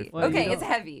 like, heavy. straightforward. Well, you Okay, don't- it's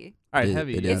heavy. All right, It-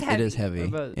 heavy. It yeah. is. It is What heavy.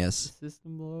 about Yes.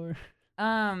 System Blower?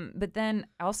 But then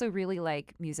I also really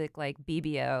like music like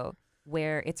BBO,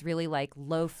 where it's really like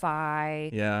lo-fi,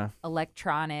 Yeah.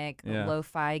 electronic, Yeah.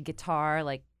 lo-fi guitar,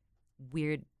 like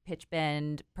weird pitch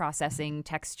bend processing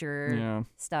texture Yeah.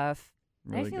 stuff.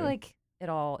 And Really I feel good. like it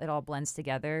all blends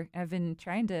together. I've been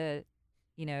trying to,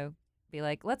 be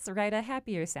like, let's write a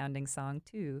happier sounding song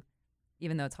too,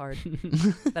 even though it's hard.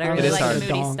 But I It really is like hard. the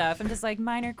moody Donk. stuff. I'm just like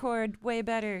minor chord, way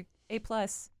better, A+.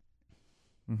 Mhm.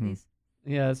 Please.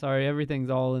 Yeah, sorry, everything's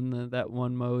all in that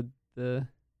one mode. The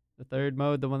third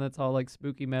mode, the one that's all like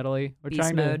spooky metally. We're Beast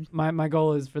trying mode. to. My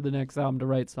goal is for the next album to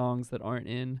write songs that aren't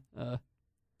in whatever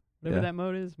Yeah. that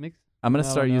mode is. Mix. I'm gonna I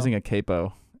start don't know. using a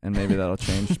capo, and maybe that'll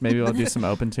change. Maybe we'll do some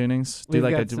open tunings. We've We'll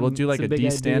got do like some a big D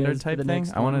standard ideas for type the thing.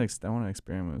 next I want one. to I want to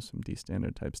experiment with some D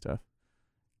standard type stuff.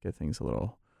 Get things a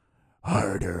little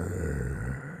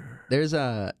harder. There's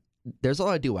a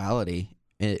lot of duality.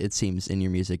 It seems in your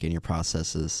music and your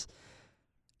processes.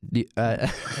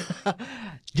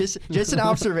 Just an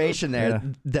observation there Yeah.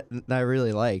 that I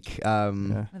really like. Yeah.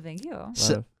 Well, thank you.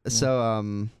 So,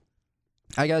 yeah.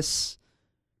 I guess,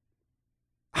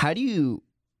 how do you,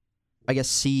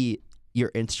 see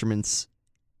your instruments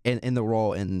in the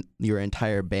role in your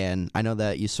entire band? I know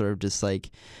that you sort of just like,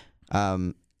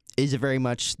 is it very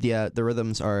much the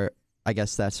rhythms are, I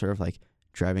guess that's sort of like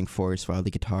driving force while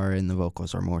the guitar and the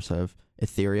vocals are more sort of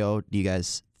ethereal. Do you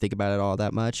guys think about it all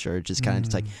that much, or just kind of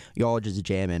just like you all just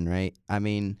jamming, right? I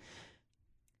mean,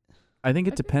 I think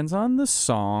it depends on the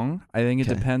song. I think it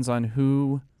Okay. depends on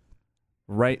who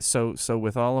right. So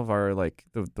with all of our like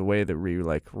the way that we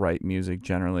like write music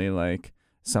generally, like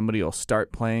somebody will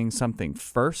start playing something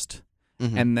first,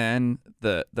 Mhm. and then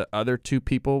the other two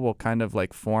people will kind of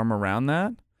like form around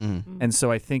that. Mhm. And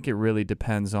so I think it really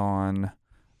depends on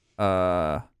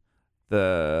the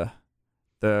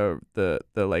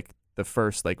like the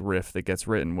first like riff that gets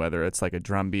written, whether it's like a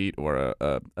drum beat or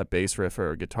a bass riff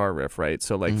or a guitar riff, right?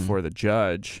 So like Mhm. for The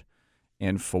Judge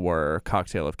and for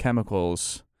Cocktail of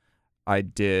Chemicals, I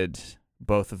did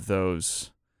both of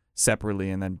those separately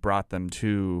and then brought them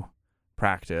to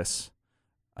practice.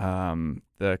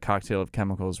 The Cocktail of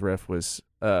Chemicals riff was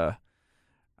I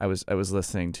was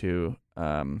listening to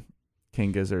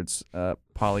King Gizzard's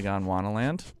Polygon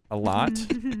Wonderland a lot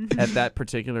at that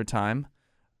particular time.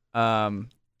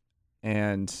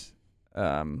 And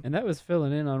that was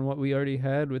filling in on what we already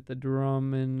had with the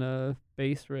drum and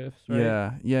bass riffs,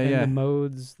 right? yeah, And the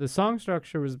modes, the song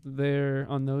structure was there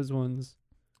on those ones,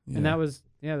 and that was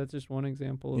that's just one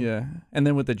example. Of And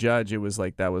then with The Judge, it was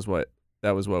like that was what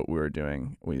we were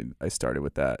doing. I started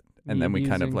with that, and then we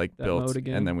kind of using like that built, mode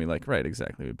again. and then we like right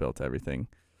exactly we built everything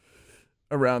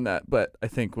around that. But I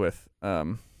think with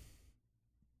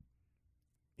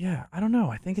I don't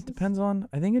know. I think it depends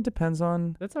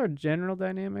on. That's our general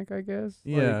dynamic, I guess.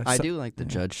 Yeah. I so- do like the yeah.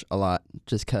 Judge a lot,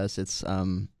 just because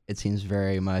it seems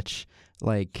very much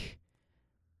like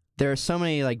there are so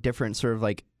many like different sort of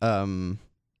like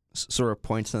sort of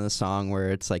points in the song where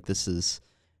it's like this is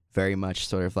very much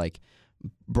sort of like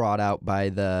brought out by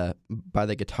the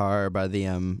guitar, by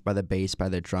the bass, by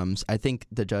the drums. I think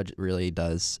the Judge really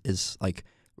is like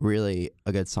really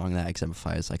a good song that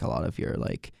exemplifies like a lot of your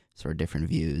like sort of different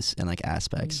views and like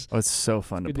aspects. Oh, it's so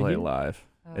fun to Good to play hear. live.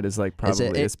 Oh. It is like Is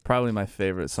it- it's probably my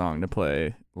favorite song to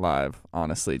play live,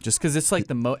 honestly. Just because it's like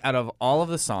out of all of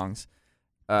the songs,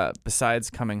 besides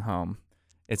Coming Home,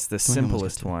 it's the Coming Home was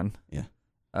good simplest too. one.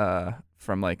 Yeah.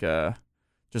 From like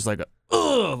just like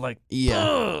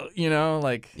Yeah. you know,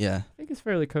 like Yeah. I think it's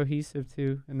fairly cohesive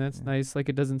too, and that's Yeah. nice. Like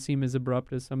it doesn't seem as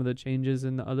abrupt as some of the changes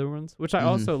in the other ones, which I Mhm.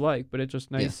 also like. But it's just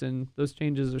Yeah. nice, and those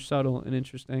changes are subtle and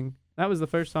interesting. That was the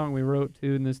first song we wrote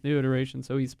too in this new iteration,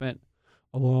 so we spent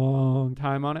a long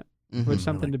time on it. Mhm. Which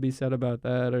something to be said about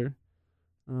that, or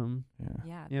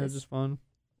Yeah, it was just fun.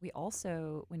 we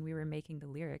also, when we were making the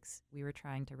lyrics, we were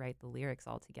trying to write the lyrics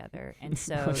all together, and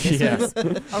so this Yeah. was Which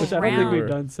I don't think around. we've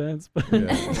done since. But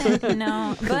Yeah.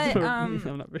 No, but I'm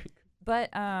not very. But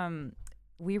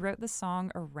we wrote the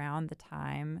song around the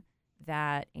time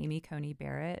that Amy Coney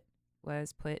Barrett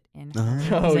was put in her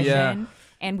Oh, yeah. position,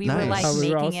 and we were Nice. like we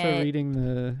were making also it.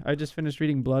 reading I just finished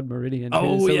reading Blood Meridian. Too,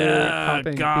 Oh so we were, like, yeah,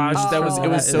 copying gosh, themes that was from it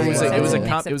was that so as it was well. a, it was a Mix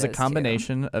com- of it was a those two.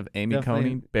 combination of Amy Definitely.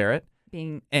 Coney Barrett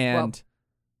being and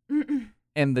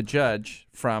The Judge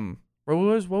from what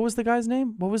was the guy's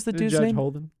name? What was the dude's Judge name?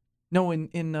 Holden. No, in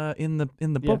the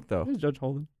Yeah, book though. it was Judge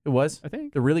Holden, It was I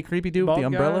think. the really creepy dude with the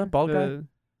umbrella, bald guy.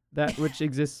 That which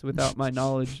exists without my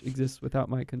knowledge exists without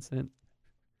my consent.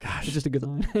 Gosh, It's just a good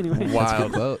line. Anyway. Wow. That's a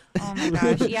good quote. Oh my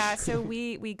gosh, yeah. So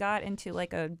we got into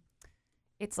like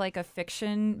it's like a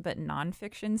fiction but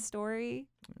nonfiction story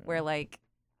where like,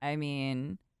 I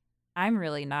mean, I'm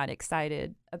really not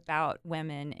excited about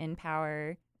women in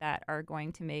power that are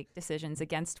going to make decisions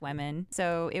against women.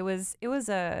 So it was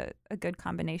a good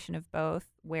combination of both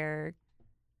where,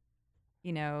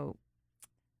 you know,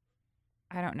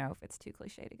 I don't know if it's too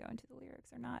cliche to go into the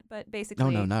lyrics or not, but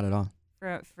basically No, not at all.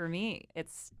 for me,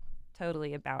 it's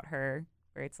totally about her,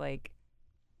 where it's like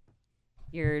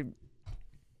you're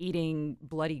eating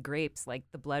bloody grapes, like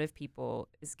the blood of people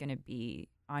is gonna be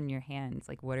on your hands.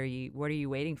 Like, what are you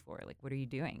waiting for? Like, what are you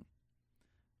doing?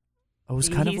 it was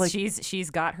kind of like she's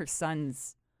got her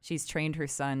sons. She's trained her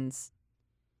sons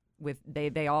with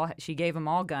they all. She gave them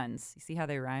all guns. You see how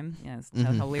they rhyme? Yeah, that's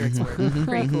how Mhm, lyrics work. mhm.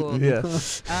 Pretty cool. yeah.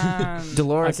 Um,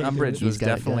 Dolores I can't do Umbridge it. was He's got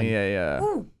a definitely a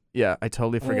Ooh. yeah. I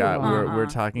totally forgot we're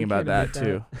talking We about can't that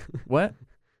admit too. What?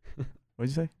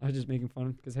 What'd you say? I was just making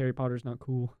fun because Harry Potter's not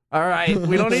cool. All right,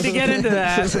 we don't need to get into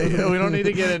that. We don't need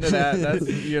to get into that.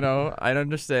 That's I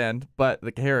understand, but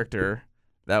the character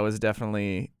that was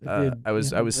definitely I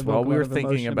was while we were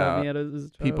thinking about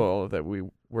people that we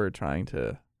were trying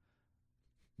to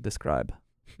describe.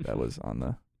 That was on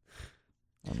the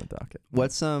docket.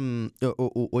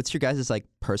 What's your guys' like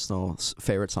personal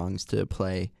favorite songs to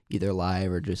play either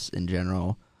live or just in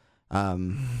general?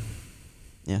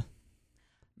 Yeah.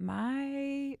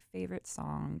 My favorite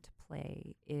song to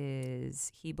play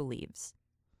is "He Believes,"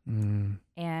 Mm.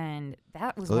 and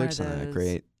that was The one lyrics of on that those. are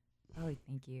great. Oh,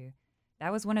 thank you.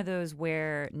 That was one of those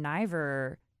where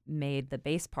Niver made the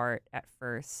bass part at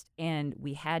first, and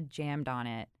we had jammed on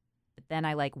it But then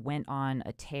I like went on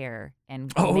a tear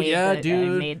and Oh, made yeah, the,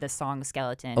 dude. made the song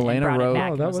Skeleton. Elena and brought wrote- it back.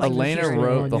 Oh, and that was was like, Elena "Here's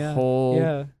wrote it." the yeah. whole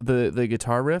Yeah. the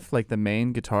guitar riff, like the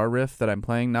main guitar riff that I'm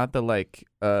playing, not the like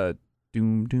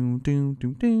doom doom doom doom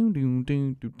doom doom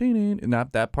doom doom doom,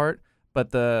 not that part,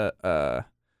 but the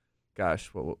gosh,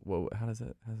 what how does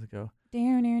it go?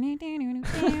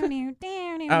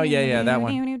 Oh yeah, that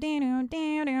one.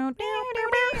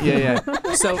 Yeah.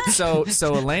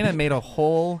 So Elena made a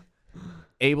whole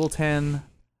Ableton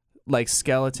like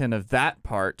skeleton of that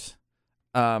part,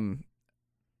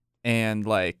 and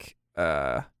like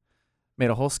made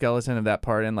a whole skeleton of that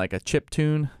part in like a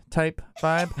chiptune type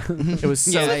vibe. It was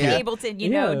so Yeah, yeah. Ableton,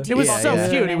 Yeah. It was Yeah, so yeah.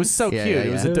 cute. It was so Yeah, cute. yeah,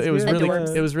 It was yeah. it was It was really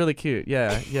good. it was really cute.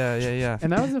 Yeah.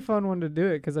 And that was a fun one to do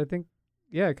it because I think,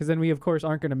 yeah, because then we of course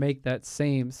aren't going to make that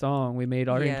same song. We made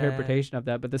our Yeah. interpretation of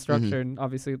that, but the structure and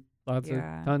obviously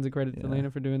Yeah. tons of credit to Yeah.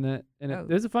 Elena for doing that. And Oh.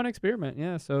 it was a fun experiment,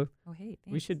 yeah. So Oh, hey,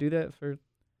 we thanks. should do that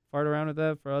fart around with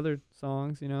that for other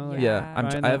songs, you know. Like, Yeah,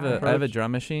 trying I have that a approach.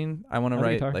 drum machine. I want to I have a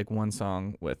write guitar. like one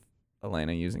song with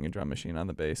Elena using a drum machine on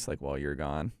the bass, like while you're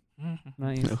gone.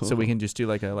 Nice. So we can just do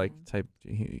like a type.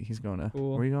 He's going to.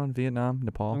 Cool. Where are you going? Vietnam,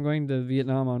 Nepal. I'm going to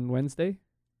Vietnam on Wednesday.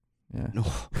 Yeah. No.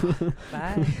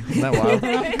 Bye. Isn't that wild?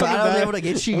 Glad I was able to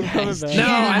get you I'm coming guys. back. No,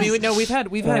 Yeah. I mean no. We've had.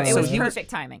 It It So was he was.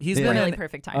 perfect timing. he's been really in-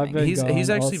 perfect I've timing. been He's gone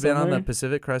actually all been on the summer.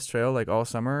 Pacific Crest Trail like all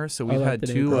summer. So we've Oh, had that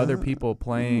did 2 it. other people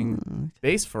playing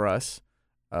bass for us.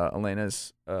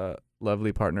 Elena's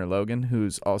lovely partner Logan,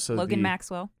 who's also Logan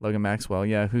Maxwell. Logan Maxwell,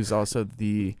 yeah, who's also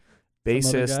the Some other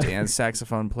bassist guy. and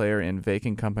saxophone player in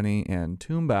Vacant Company and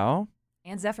Tombao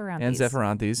And Zephyranthes. and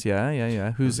Zephyranthes,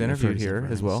 yeah, who's Okay, I've interviewed heard here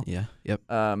as well. Yeah. Yep.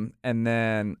 And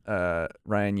then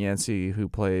Ryan Yancey, who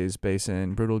plays bass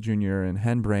in Brutal Jr. and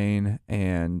Henbrain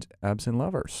and Absent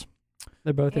Lovers.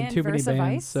 They're both in And too many Versa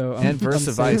bands, Vice. so And I'm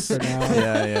Versa safe Vice. for now.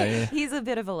 Yeah. He's a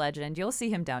bit of a legend. You'll see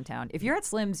him downtown. If you're at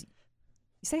Slim's,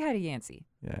 say hi to Yancey.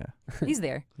 Yeah, He's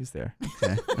there. he's there.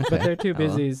 Okay. But they're too Oh,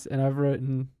 well. busy, and I've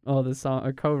written all the song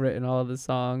or co-written all of the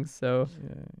songs, so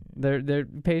they're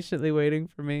patiently waiting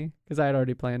for me because I had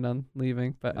already planned on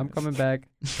leaving. But I'm coming back.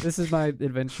 This is my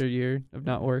adventure year of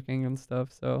not working and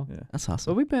stuff. So, Yeah. That's but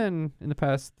awesome. we've been in the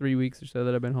past 3 weeks or so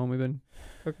that I've been home. We've been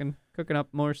cooking up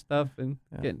more stuff and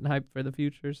Yeah. getting hyped for the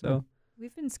future. So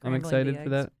We've been I'm scrambling excited the for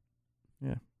that.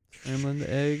 Yeah. Scrambling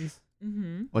the eggs,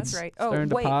 Mm-hmm. What's- That's right. stirring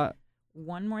the wait. pot.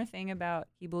 One more thing about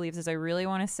He Believes is I really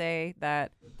want to say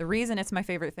that the reason it's my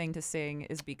favorite thing to sing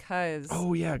is because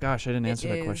Oh yeah, gosh, I didn't answer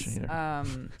that question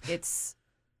is, either.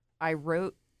 I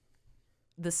wrote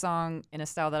the song in a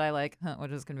style that I like,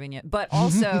 which is convenient, but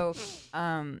also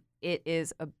it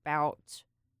is about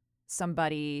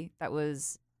somebody that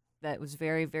was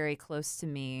very, very close to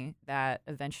me that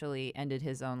eventually ended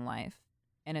his own life.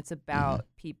 And it's about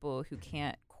people who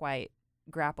can't quite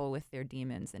grapple with their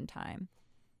demons in time.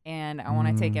 And I want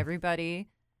to take everybody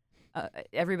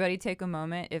take a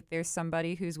moment. If there's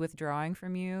somebody who's withdrawing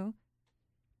from you,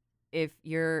 if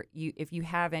you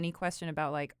have any question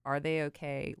about like, are they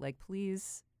okay? Like,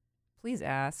 please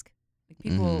ask. Like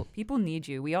people need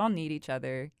you. We all need each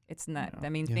other. It's not. Yeah. I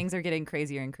mean, Yeah. things are getting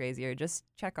crazier and crazier. Just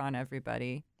check on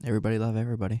everybody. Everybody love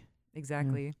everybody.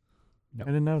 Exactly. I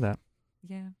didn't know that.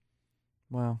 Yeah.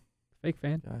 Wow, Fake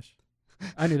fan. gosh.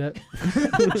 I knew that.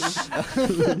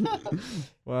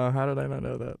 Wow, how did I not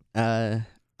know that?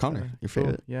 Connor, your Cool.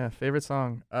 favorite? Yeah, favorite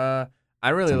song. I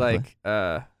really Song to like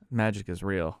Magic is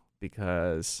Real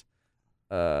because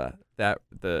that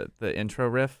the intro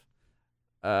riff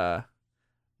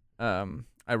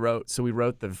we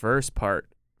wrote the verse part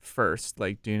first,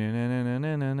 like that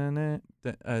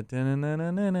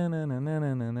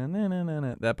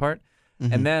part.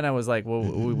 And then I was like, well,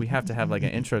 we have to have like an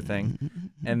intro thing.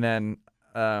 And then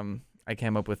I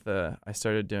came up with I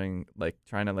started doing like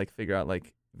trying to like figure out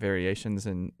like variations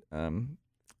and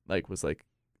like was like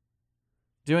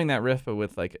doing that riff but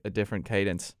with like a different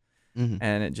cadence.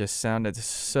 And it just sounded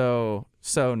so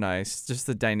nice. Just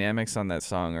the dynamics on that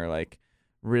song are like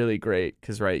really great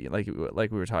because like we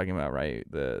were talking about, right,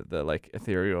 the like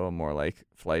ethereal, more like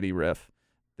flighty riff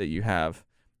that you have,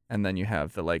 and then you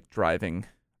have the like driving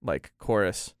like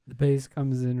chorus. The bass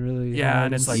comes in really Yeah, hard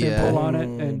and it's like simple Yeah. on it,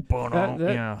 and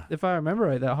that- yeah. if I remember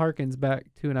right, that harkens back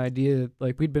to an idea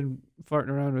like we'd been farting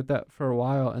around with that for a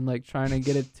while and like trying to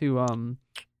get it to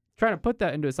trying to put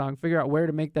that into a song, figure out where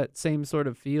to make that same sort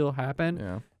of feel happen,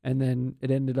 Yeah. and then it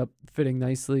ended up fitting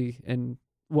nicely in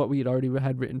what we had already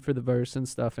had written for the verse and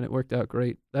stuff, and it worked out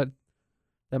great. That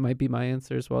might be my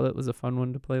answer as well. That was a fun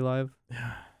one to play live.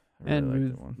 Yeah. I really And liked we've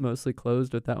that one. mostly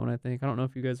closed with that one, I think. I don't know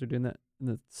if you guys are doing that in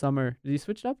the summer. Did you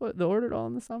switch it up the order at all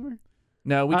in the summer?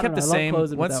 No, we I kept don't the know, I love same.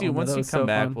 closing with Once that you one, though. once That you was come so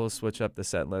back, fun. we'll switch up the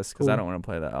set list because I Cool. don't want to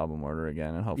play the album order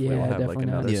again, and hopefully Yeah, we'll have like definitely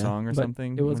not. another Yeah. song or But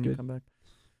something it was when you good. come back.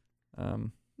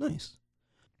 Nice.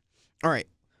 All right.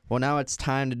 Well, now it's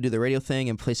time to do the radio thing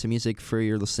and play some music for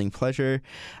your listening pleasure.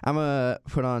 I'm gonna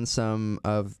put on some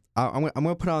of. I'm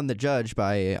gonna put on "The Judge"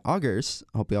 by Augers.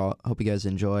 Hope you guys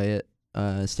enjoy it.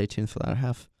 Stay tuned for that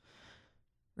half.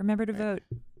 Remember to vote.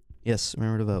 Yes,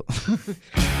 remember to vote.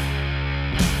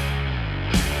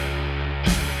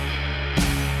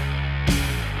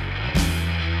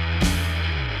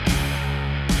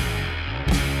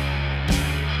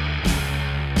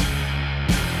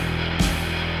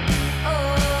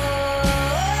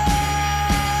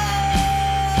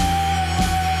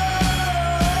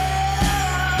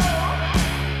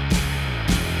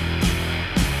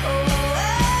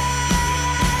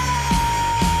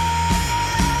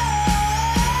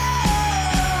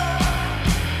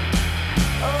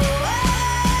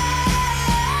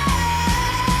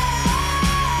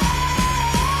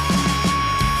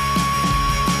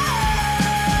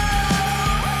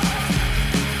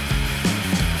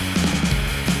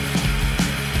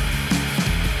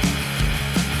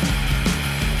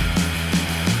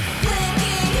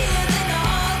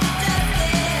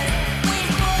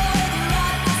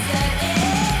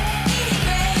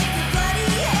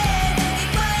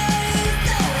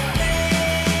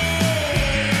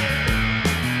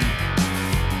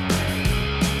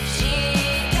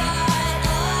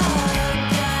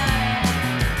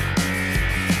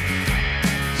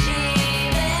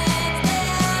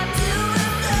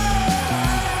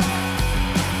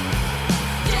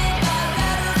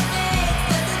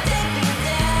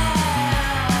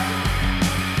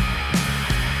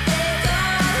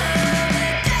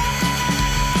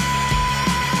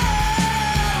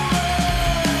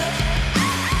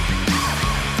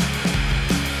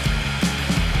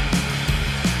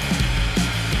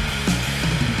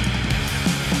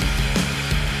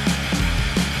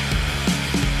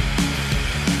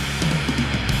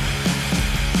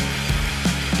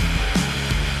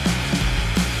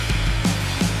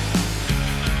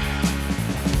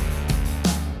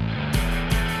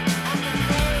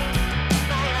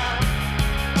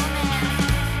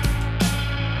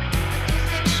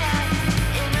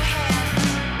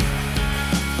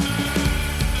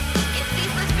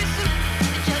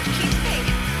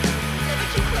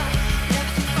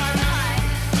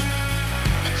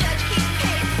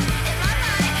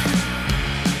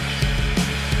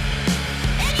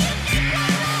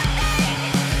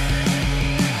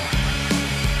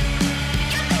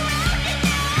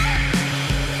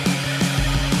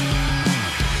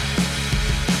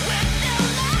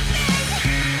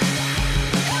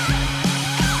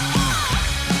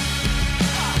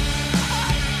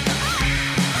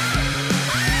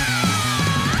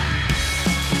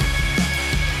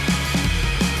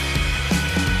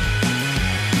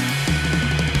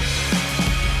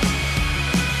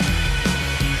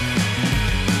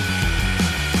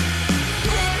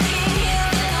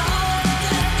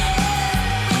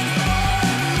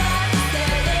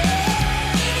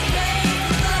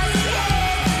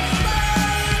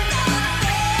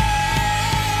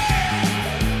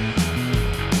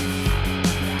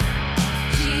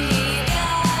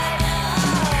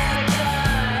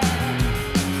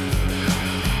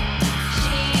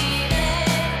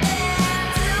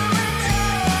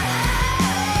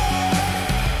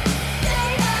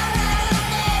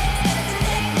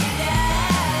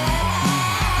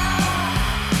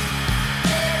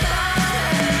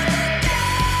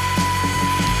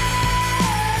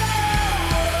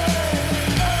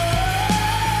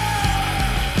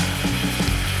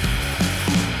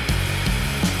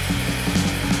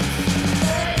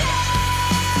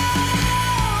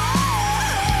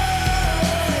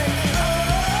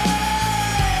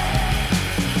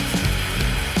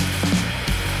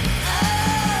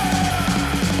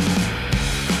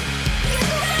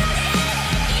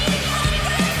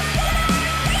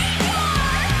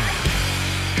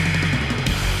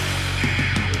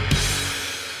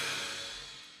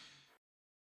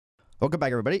 Welcome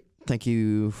back, everybody. Thank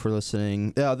you for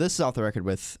listening. This is Off the Record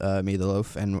with me, the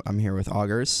Loaf, and I'm here with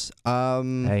Augers.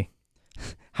 Hey,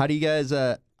 how do you guys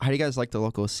like the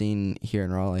local scene here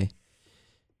in Raleigh?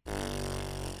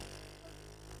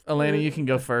 Elena, you can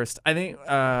go first. I think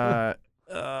I'm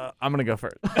gonna go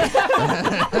first.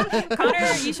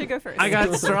 Connor, you should go first. I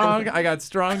got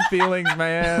strong feelings,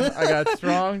 man. I got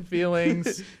strong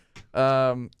feelings.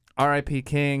 R.I.P.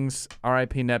 Kings,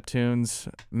 R.I.P. Neptunes,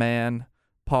 man.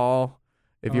 Paul,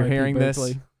 if you're R.I.P. hearing this,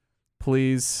 Berkeley.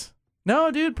 please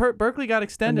No, dude, Berkeley got For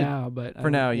extended. now, but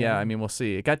For now, yeah. I mean, we'll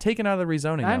see. It got taken out of the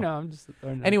rezoning. I though. know. I'm just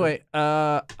throwing it out Anyway,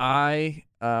 I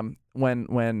when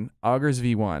Augers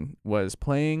V1 was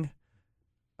playing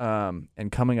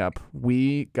and coming up,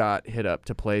 we got hit up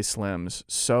to play Slims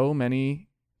so many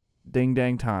ding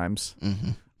dang times.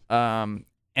 And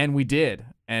we did.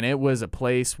 And it was a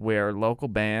place where local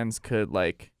bands could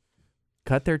like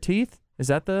cut their teeth. Is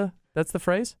that that's the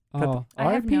phrase? there. Oh,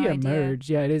 I have RP no idea. Emerge.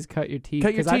 Yeah, it is cut your teeth.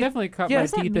 Cut your Because I teeth? definitely cut Yeah, my what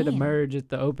does that teeth at mean? Emerge at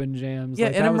the open jams. Yeah,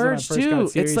 like, and that was when I Emerge, first too. got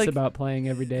It's serious like- about playing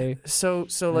every day. So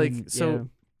And, yeah.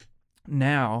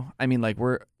 now, I mean, like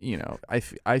we're,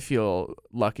 I feel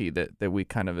lucky that we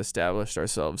kind of established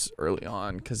ourselves early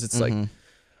on, because it's like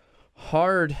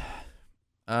hard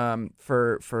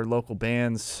for local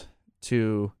bands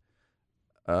to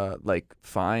like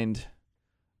find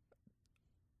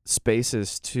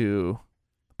spaces to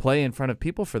play in front of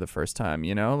people for the first time,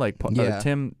 like Yeah.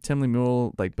 Tim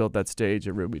Lemuel like built that stage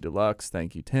at Ruby Deluxe.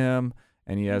 Thank you, Tim.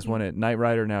 And he has one at Night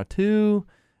Rider now too.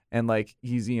 And like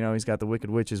he's got the Wicked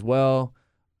Witch as well.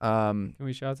 Can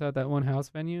we shout out that one house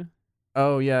venue?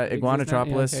 Oh yeah, Exists now?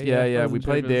 Iguanatropolis. Yeah, okay, Yeah, yeah. I we wasn't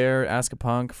sure played if it was- there. Ask a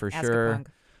Punk for Ask sure. a punk.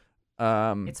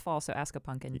 It's fall, so ask a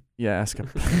punkin. Yeah, Ask a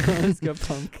Let's go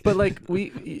punk. But like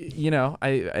we,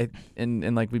 I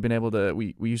and like we've been able to.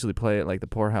 We usually play at like the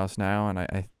Poorhouse now, and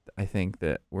I think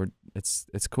that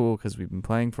it's cool because we've been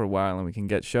playing for a while and we can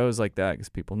get shows like that because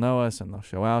people know us and they'll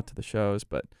show out to the shows.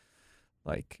 But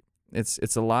like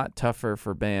it's a lot tougher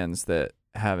for bands that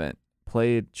haven't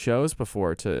played shows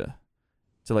before to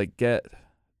like get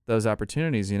those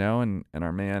opportunities, and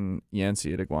our man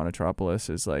Yancey at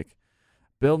Iguanatropolis is like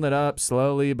building it up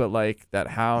slowly, but like that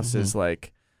house is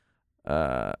like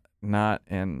not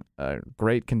in a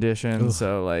great condition. Ugh.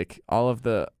 So like all of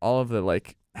the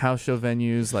like house show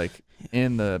venues like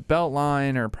in the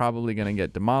Beltline are probably gonna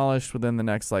get demolished within the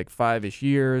next like 5-ish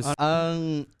years.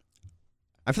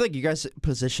 I feel like you guys'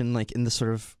 position, like in the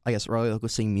sort of, I guess, Raleigh local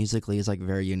scene musically is like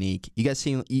very unique. You guys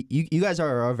seem, you guys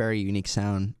are a very unique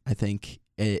sound, I think,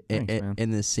 Thanks, man. in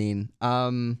this scene.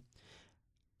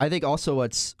 I think also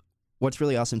what's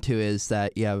really awesome too is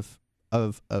that you have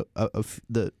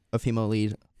a female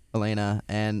lead, Elena,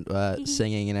 and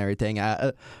singing and everything.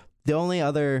 The only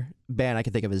other band I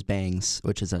can think of is Bangs,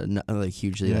 which is another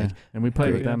hugely like and we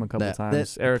played with great. them a couple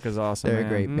times. Erica's awesome. they're a man.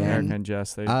 great Erica band. and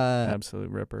Jess, they're uh absolute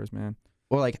rippers, man.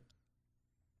 or like,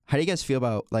 how do you guys feel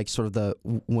about like sort of the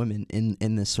women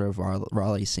in this sort of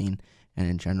Raleigh scene and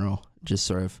in general, just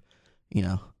sort of,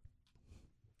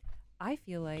 I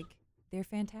feel like they're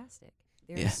fantastic.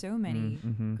 There Yeah. are so many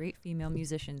Mhm. great female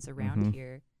musicians around Mhm.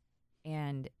 here,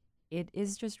 and it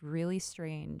is just really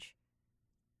strange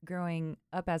growing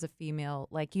up as a female.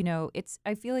 Like,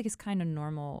 I feel like it's kind of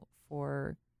normal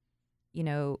for,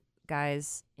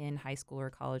 guys in high school or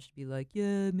college to be like,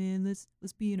 yeah, man, let's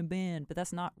be in a band. But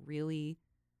that's not really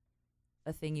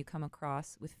a thing you come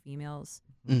across with females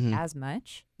Mhm. as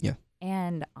much. Yeah.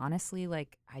 And honestly,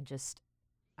 like, I just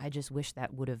wish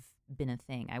that would have been a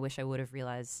thing. I wish I would have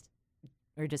realized,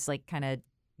 or just like kind of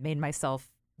made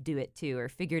myself do it too, or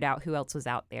figured out who else was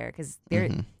out there. Because there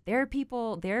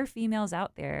are females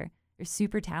out there. They're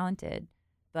super talented,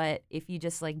 but if you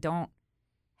just like don't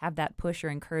have that push or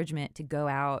encouragement to go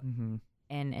out Mm-hmm.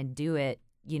 and do it,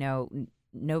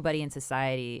 nobody in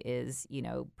society is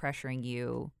pressuring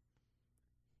you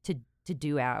to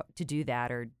do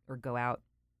that or go out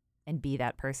and be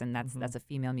that person that's a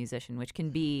female musician, which can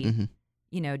be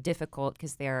Mhm. difficult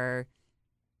because there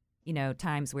are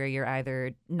times where you're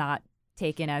either not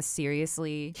taken as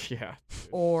seriously Yeah.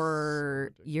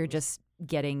 or you're just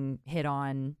getting hit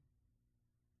on.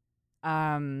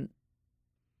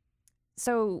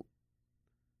 So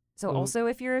Well- also,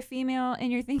 if you're a female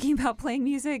and you're thinking about playing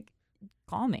music,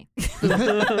 call me.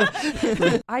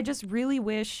 I just really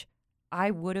wish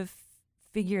I would have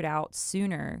figured out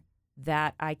sooner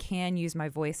that I can use my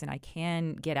voice and I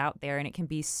can get out there, and it can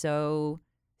be so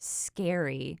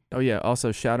scary. Oh yeah.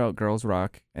 Also, shout out Girls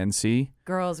Rock NC.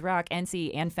 Girls Rock,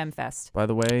 NC, and FemFest. By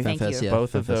the way, Thank Femfest, you. yeah,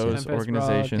 both of Femfest, yeah. those Femfest Rock.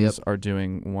 organizations Yep. are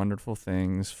doing wonderful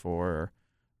things for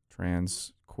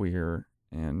trans, queer,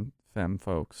 and femme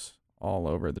folks all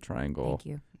over the Triangle. Thank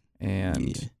you.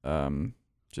 And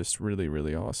just really,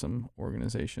 really awesome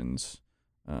organizations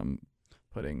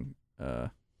putting a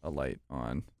light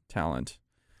on talent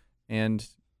and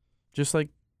just like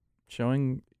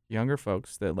showing younger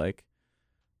folks that like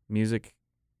music,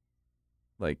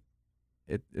 like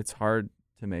it's hard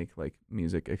to make like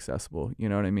music accessible, you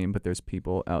know what I mean? But there's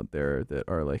people out there that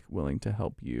are like willing to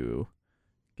help you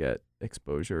get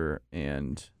exposure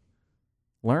and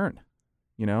learn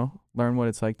what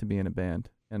it's like to be in a band.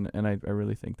 And I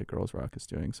really think that Girls Rock is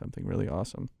doing something really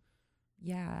awesome.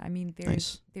 Yeah, I mean,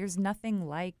 Nice. there's nothing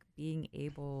like being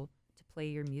able to play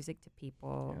your music to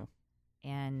people,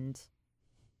 and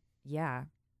yeah,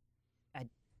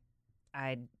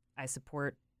 I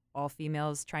support all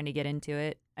females trying to get into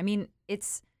it. I mean,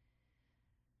 it's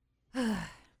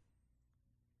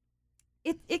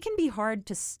it can be hard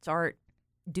to start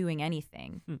doing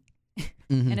anything. Mhm.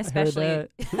 And I heard especially that.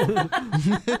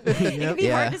 it can be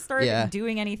Yeah, hard to start yeah.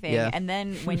 doing anything, Yeah. and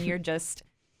then when you're just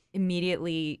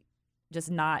immediately just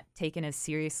not taken as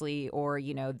seriously, or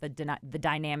the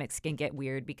dynamics can get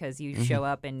weird because you Mhm. show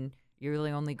up and you're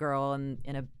the only girl in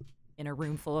a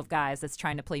room full of guys that's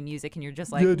trying to play music, and you're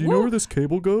just like, yeah, do you know "Woo!" where this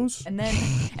cable goes? and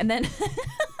then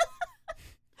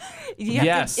you have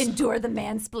Yes. to endure the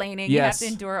mansplaining. You have to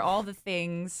Yes. endure all the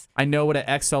things. I know what an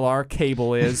XLR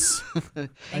cable is.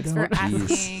 Thanks for don't.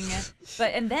 asking.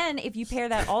 And then if you pair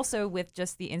that also with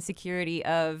just the insecurity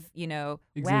of, wow,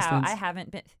 Existence. I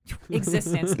haven't been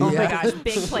existence. Oh Yeah. my gosh,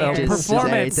 big player. Just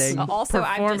performance. anything. Also,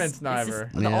 Performance, it's just,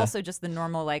 Niver. Yeah. also just the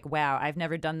normal like, wow, I've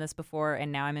never done this before,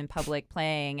 and now I'm in public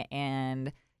playing,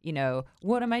 and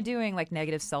what am I doing? Like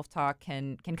negative self-talk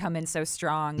can come in so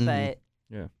strong, Mhm. but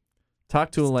Talk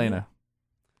to Just do Elena.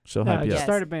 She'll No, help you just out.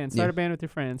 start a band. Start Yeah. a band with your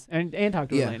friends, and talk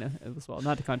to Yeah. Elena as well.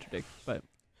 Not to contradict, but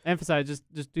emphasize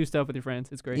just do stuff with your friends.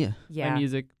 It's great. Yeah. yeah, Play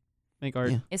music, make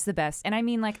art. Yeah. it's the best. And I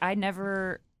mean, like, I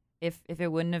never, if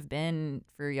it wouldn't have been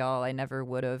for y'all, I never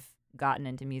would have gotten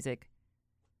into music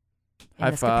in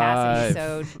High this capacity.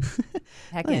 five. So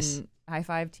heckin' Nice. high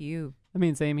five to you. I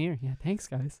mean, same here. Yeah, thanks,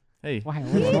 guys. Hey, Wow, you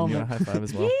what a want a moment. high five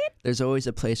as well? There's always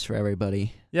a place for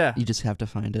everybody. Yeah, You just have to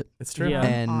find it. it's true. Yeah.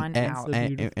 man. On out. The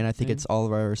And beautiful I think thing. it's all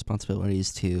of our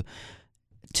responsibilities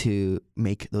to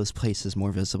make those places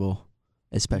more visible,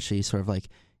 especially sort of like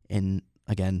in,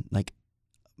 again, like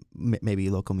maybe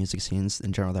local music scenes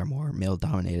in general, they're more male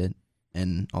dominated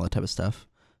and all that type of stuff.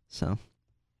 So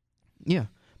yeah,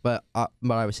 but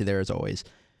obviously there is always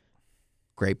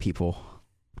great people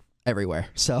everywhere.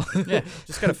 So Yeah,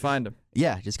 just gotta find them.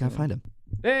 yeah, just gotta Yeah. find them.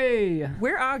 Hey.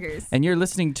 We're augers. And you're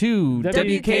listening to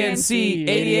WKNC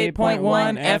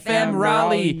 88.1 FM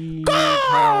Raleigh.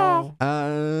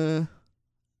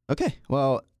 Okay.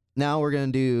 Well, now we're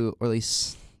gonna do, or at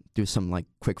least do some like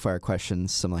quick fire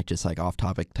questions, some like just like off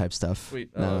topic type stuff. Sweet.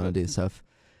 I No, love it. do stuff.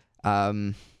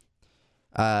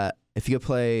 If you could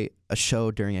play a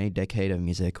show during any decade of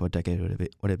music, what decade would it be?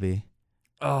 Would it be?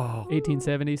 Oh,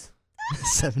 1870s.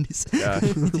 70s. Gosh.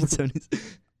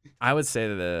 1970s. I would say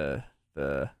the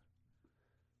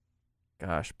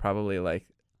probably like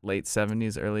late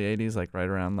 70s, early 80s, like right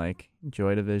around like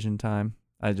Joy Division time.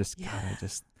 I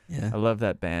Yeah. love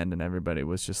that band, and everybody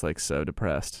was just like so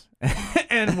depressed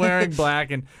and wearing black,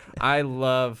 and I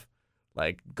love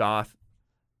like goth,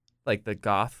 like the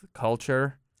goth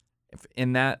culture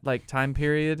in that like time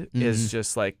period Mhm. is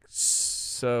just like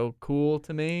so cool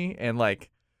to me, and like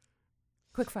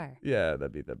Quick fire. yeah,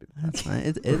 that'd be That's fine.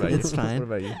 What about It's you? fine. What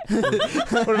about you?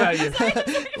 What about you?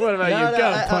 What about you? Go.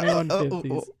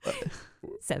 2150s.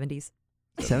 70s.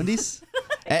 70s?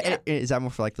 Is that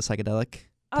more for like the psychedelic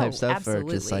type Oh, stuff,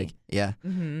 absolutely. or just like yeah?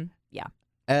 Mm-hmm. Yeah.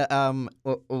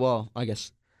 Well, I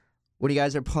guess when you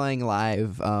guys are playing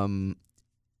live,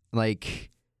 like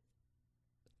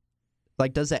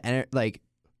does the like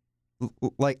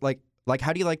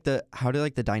how do you like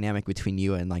the dynamic between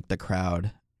you and like the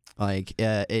crowd? Like,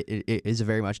 it is it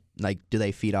very much like, do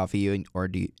they feed off of you, or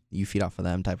do you feed off of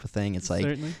them type of thing? It's like,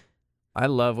 Certainly. I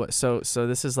love what so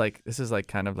this is like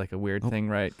kind of like a weird Oh. thing,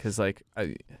 right? Because like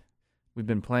we've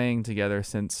been playing together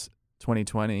since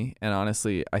 2020, and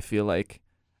honestly, I feel like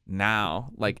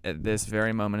now, like at this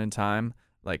very moment in time,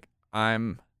 like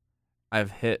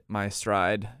I've hit my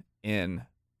stride in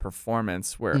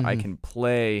performance where I Mhm. can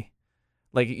play.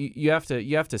 Like you have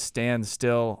to stand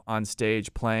still on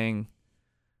stage playing,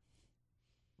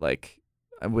 like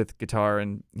with guitar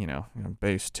and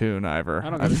bass too, Niver. I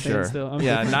don't I'm gotta stand sure. still. I'm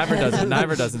Yeah, good.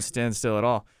 Niver doesn't stand still at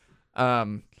all.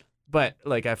 But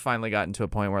like I've finally gotten to a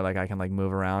point where like I can like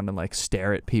move around and like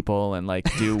stare at people and like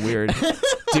do weird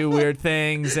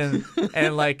things and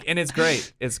it's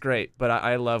great. It's great. But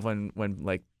I love when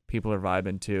like people are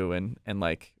vibing too, and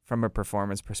like from a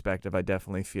performance perspective, I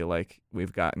definitely feel like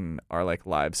we've gotten our like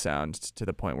live sound to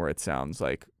the point where it sounds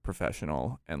like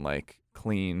professional and like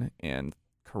clean and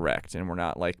correct, and we're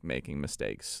not like making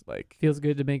mistakes. Like Feels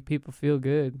good to make people feel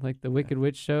good. Like the Wicked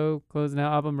Witch show closing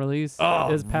out album release. Oh,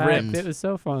 it was packed. ripped. It was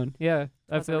so fun. Yeah. I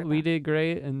That's a felt rip we off. did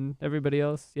great, and everybody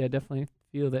else, yeah, definitely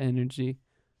feel the energy.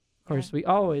 Of course, we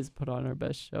always put on our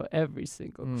best show every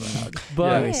single crowd.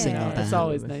 But Every single it's time.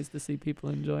 always nice to see people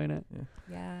enjoying it.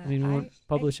 Yeah. I mean, we wouldn't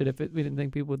publish it if we didn't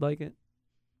think people would like it.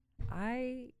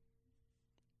 I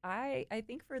I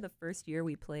think for the first year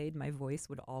we played, my voice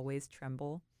would always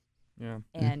tremble. Yeah.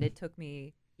 And it took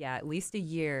me, at least a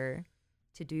year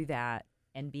to do that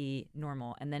and be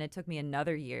normal. And then it took me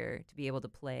another year to be able to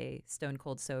play stone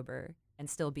cold sober and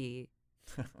still be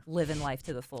living life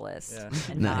to the fullest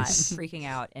and Nice. not freaking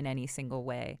out in any single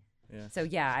way. Yeah. So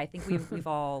yeah, I think we've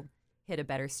all hit a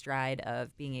better stride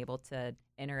of being able to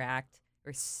interact,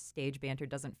 or stage banter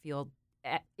doesn't feel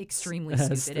extremely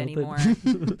stupid Stilted. anymore.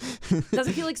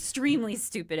 Doesn't feel extremely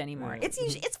stupid anymore. Yeah.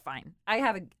 It's fine. I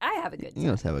have a good time. You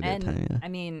guys have a good and, time, yeah. I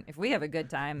mean, if we have a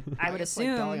good time, I would guess,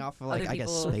 assume going off of like other I guess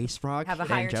people space rock have a in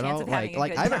higher general. chance of having a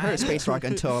like good I haven't heard of time. space rock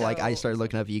until like I started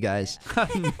looking up you guys.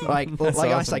 like I was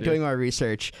awesome, like dude. doing my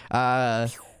research.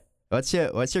 What's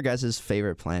your guys'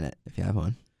 favorite planet if you have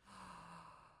one?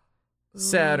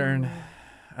 Saturn.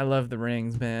 I love the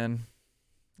rings, man.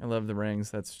 I love the rings.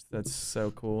 That's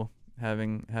so cool.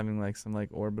 Having like some like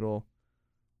orbital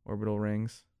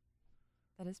rings.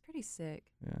 That is pretty sick.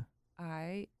 Yeah.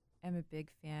 I am a big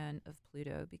fan of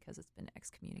Pluto because it's been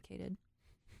excommunicated.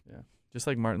 Just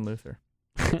like Martin Luther.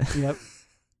 Yep.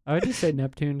 I would just say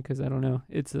Neptune because I don't know.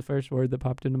 It's the first word that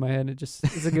popped into my head.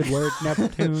 It's a good word.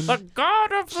 Neptune. The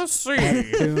god of the sea.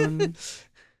 Neptune.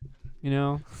 You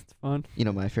know, it's fun. You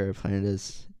know my favorite planet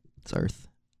is Earth.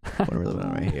 Whatever the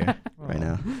one right here, right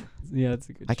now. Yeah, it's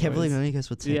a good. I can't believe choice. none of you guys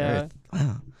would say Yeah. Earth.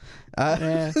 Wow.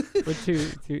 Yeah, we're too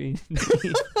easy.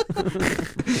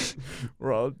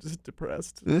 We're all just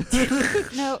depressed.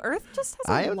 No, Earth just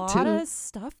I has a am lot too. of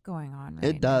stuff going on right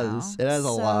It does. now. It has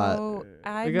a lot. So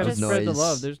I We gotta Just spread the noise.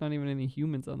 love. There's not even any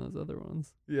humans on those other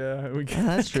ones. Yeah, we Yeah,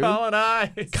 that's true.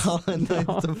 colonize. Colonize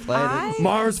the planet.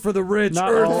 Mars for the rich, Not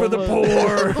Earth all for the of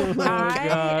poor. Oh my I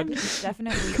am God.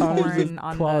 definitely Connor's torn a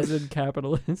on the. closet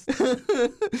capitalist.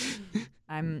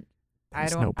 I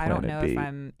There's don't no I don't planet know B. if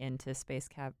I'm into space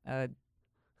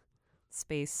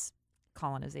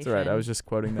colonization. That's right. I was just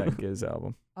quoting that Giz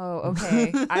album. Oh,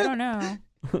 okay. I don't know.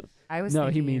 I was. No,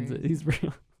 he thinking means you it. were- He's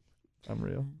real. I'm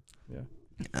real.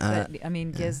 But I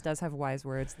mean, Giz does have wise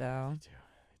words, though.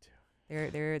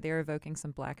 They're evoking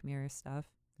some Black Mirror stuff.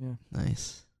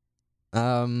 Nice.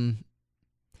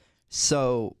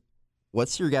 So,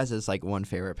 what's your guys' like one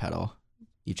favorite pedal?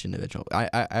 Each individual.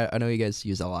 I know you guys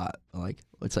use a lot. Like,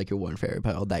 what's like your one favorite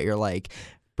pedal that you're like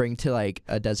bring to like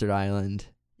a desert island?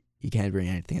 You can't bring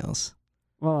anything else.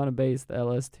 Well, on a bass, the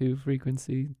LS2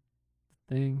 frequency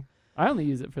thing. I only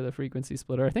use it for the frequency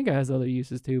splitter. I think it has other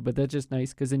uses too, but that's just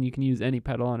nice because then you can use any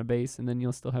pedal on a bass, and then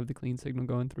you'll still have the clean signal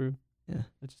going through. Yeah.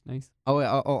 That's just nice. Oh, wait,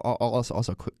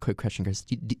 also quick question, Chris.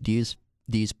 Do you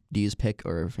use pick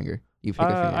or finger? You pick or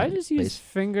finger? I just use bass?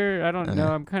 finger. I don't Okay. know.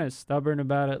 I'm kind of stubborn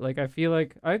about it. Like I feel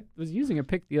like I was using a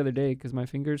pick the other day because my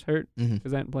fingers hurt Mhm.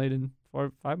 because I hadn't played in 4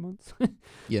 or 5 months.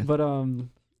 Yeah. But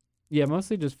yeah,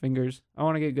 mostly just fingers. I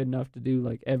want to get good enough to do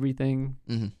like everything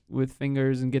Mhm. with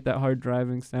fingers and get that hard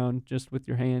driving sound just with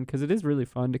your hand because it is really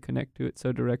fun to connect to it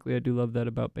so directly. I do love that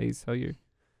about bass. How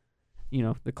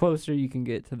the closer you can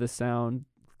get to the sound,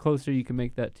 the closer you can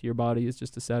make that to your body is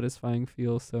just a satisfying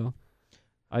feel. So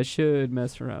I should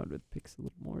mess around with picks a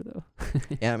little more though.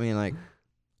 Yeah, I mean, like,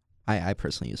 I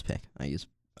personally use pick.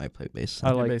 I play bass. I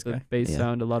You're a like bass the guy? bass Yeah.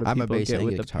 sound a lot of I'm a people bass get and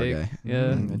with the guitar pick. guy. Yeah.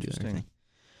 Mm. I do Interesting.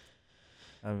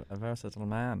 A versatile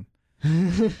man.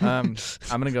 everything. I'm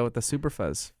gonna go with the Super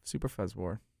Fuzz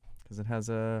War, because it has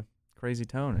a crazy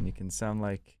tone and you can sound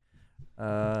like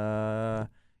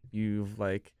you've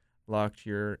like locked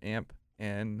your amp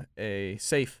in a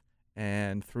safe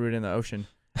and threw it in the ocean,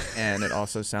 and it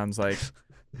also sounds like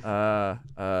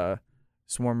a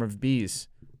swarm of bees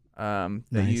that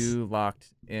Nice. you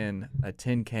locked in a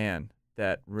tin can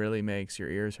that really makes your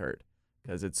ears hurt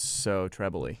because it's so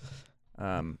trebly.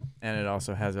 And it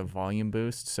also has a volume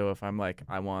boost. So if I'm like,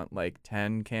 I want like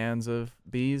 10 cans of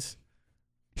bees,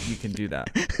 you can do that.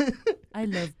 I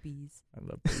love bees. I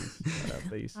love bees. I love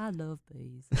bees. I love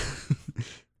bees.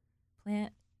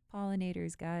 Plant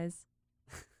pollinators, guys.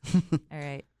 All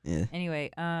right. Yeah.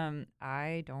 Anyway,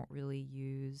 I don't really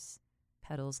use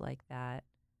pedals like that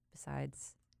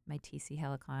besides my TC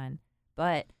Helicon,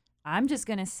 but I'm just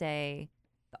gonna say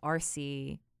the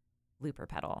RC looper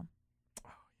pedal.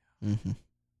 Mm-hmm.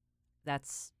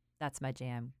 That's my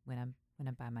jam when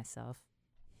I'm by myself.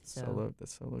 So The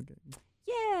solo gig.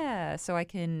 yeah, so I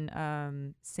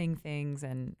can sing things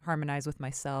and harmonize with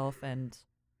myself and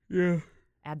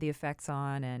add the effects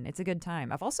on, and it's a good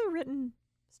time. I've also written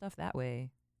stuff that way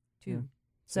too. Yeah.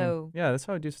 So yeah, that's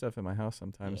how I do stuff in my house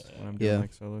sometimes when I'm doing Yeah.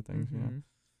 like solo things. mhm.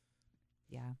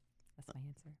 Yeah, that's my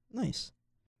answer. Nice.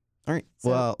 All right. So-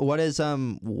 Well, what is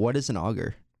an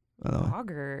auger? By the way?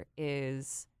 Auger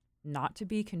is not to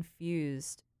be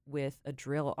confused with a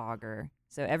drill auger.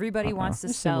 So everybody wants to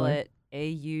They're spell similar.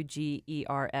 it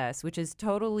Augers, which is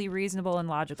totally reasonable and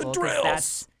logical. 'Cause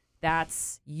drills.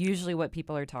 that's usually what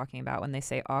people are talking about when they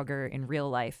say augur in real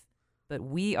life. But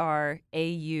we are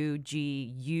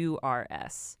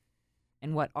Augurs.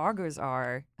 And what augurs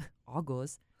are,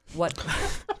 what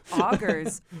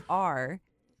augurs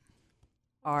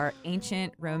are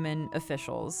ancient Roman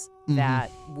officials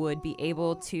that would be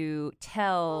able to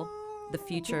tell the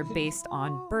future based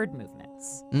on bird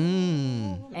movements.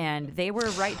 And they were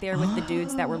right there with the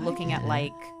dudes that were looking at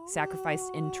like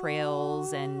sacrificed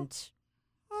entrails and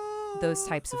those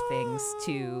types of things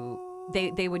to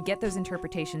they would get those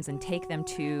interpretations and take them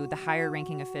to the higher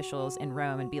ranking officials in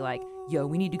Rome and be like, yo,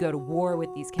 we need to go to war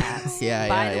with these cats.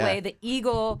 By the way, the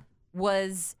eagle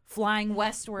was flying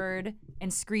westward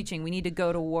and screeching. We need to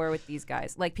go to war with these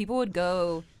guys. Like people would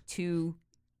go to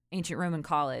ancient Roman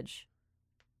college,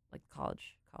 like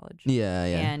college,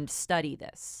 and study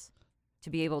this to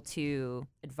be able to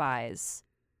advise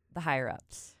the higher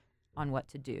ups on what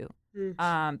to do.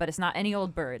 But it's not any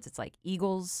old birds. It's like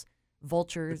eagles,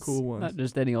 vultures, The cool ones. Not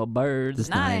just any old birds. It's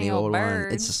not not any any old old one.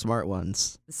 birds. It's the smart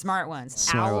ones. the smart ones,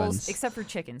 Smart owls, ones. except for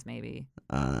chickens, maybe.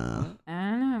 I don't know. I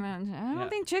don't know, man. I don't Yeah.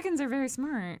 think chickens are very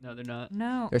smart. No, they're not.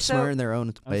 No, They're So- smart in their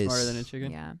own I'm ways. smarter than a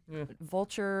chicken. Yeah, Yeah.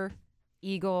 vulture,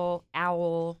 eagle,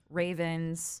 owl,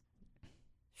 ravens.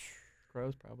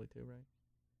 Crows probably too, right?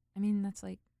 I mean, that's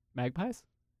like Magpies?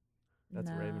 That's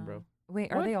a raven, bro.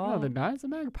 Wait, are What? they all? No, they're not. It's a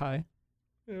magpie.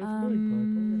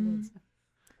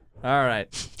 All right.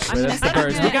 I'm gonna That's say- the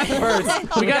birds. We got the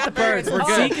birds. We got the birds. We're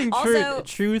good. Seeking Also-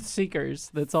 truth seekers.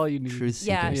 That's all you need. Truth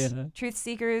Yeah. seekers. Yeah. Truth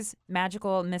seekers,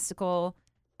 magical, mystical,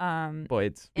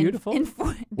 Boys. Beautiful.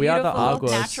 We are the beautiful,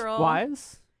 Aguas. natural.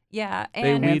 Wise? Yeah, They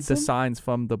and read the Handsome? signs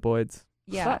from the Boyds.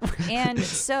 yeah, and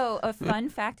so a fun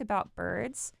fact about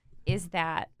birds is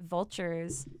that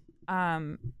vultures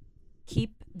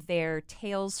keep their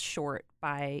tails short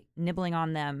by nibbling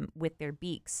on them with their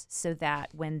beaks, so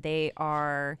that when they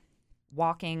are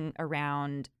walking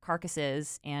around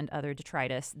carcasses and other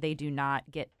detritus, they do not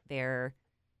get their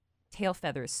tail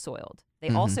feathers soiled. They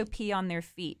Mhm. also pee on their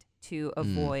feet to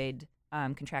avoid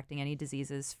contracting any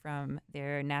diseases from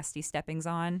their nasty steppings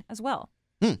on as well.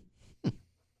 Hmm. So there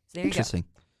you go. Interesting.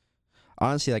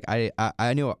 Honestly, like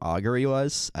I knew what augury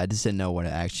was. I just didn't know what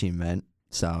it actually meant.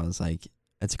 So I was like,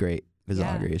 it's great because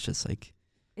Yeah. augury is just like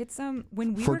It's when we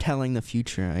were foretelling the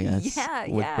future, I guess.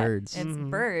 with birds. It's Mhm.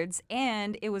 birds,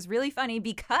 and it was really funny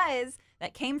because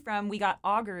that came from we got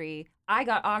augury. I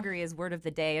got augury as word of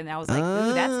the day, and I was like,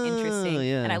 "Ooh, that's interesting."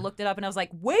 yeah. And I looked it up, and I was like,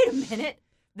 "Wait a minute,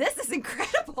 this is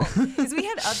incredible!" Because we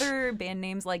had other band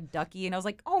names like Ducky, and I was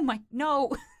like, "Oh my,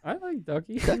 no, I like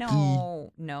Ducky.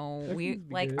 no." Ducky We would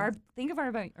be like good. think of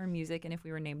our music, and if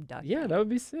we were named Ducky, Yeah, that would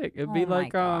be sick. It'd Oh be my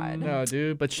like God. No,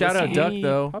 dude. But shout out Whiskey Duck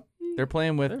though. Puppy? They're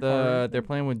playing with They're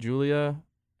hard. Julia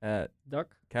at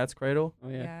Duck. Cat's Cradle Oh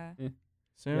yeah. yeah.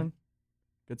 soon.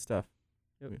 Good stuff.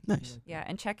 Yep. Nice. Yeah,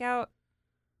 and check out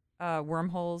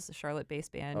Wormholes, the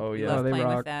Charlotte-based band. Oh, We yeah. love Oh, they playing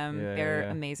rock. with them. Yeah, yeah, They're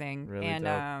yeah. amazing. Really and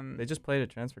dope. They just played at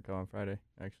Transfer Co on Friday,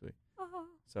 actually. oh,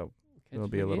 So Catch it'll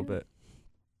be me a little again?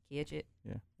 bit. Gidget.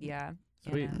 Yeah. Yeah.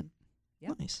 Sweet. And,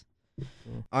 Yep. Nice.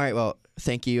 Cool. All right. Well,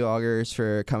 thank you, augurs,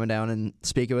 for coming down and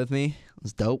speaking with me. It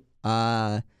was dope.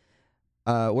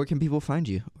 Where can people find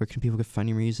you? Where can people find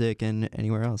your music and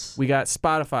anywhere else? We got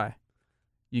Spotify.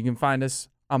 You can find us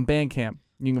on Bandcamp.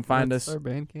 You can find What's us our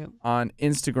Bandcamp? on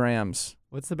Instagrams.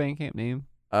 What's the Bandcamp name?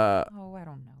 oh, I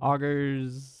don't know.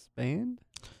 Augers Band?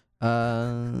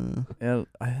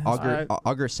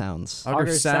 Augur sounds.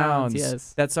 Augur Sounds.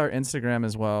 Yes. That's our Instagram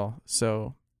as well.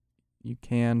 So you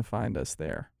can find us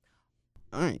there.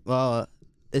 All right. Well,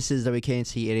 this is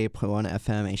WKNC 88.1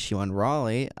 FM HD1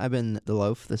 Raleigh. I've been The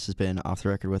Loaf. This has been Off the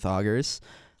Record with Augurs.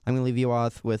 I'm going to leave you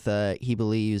off with He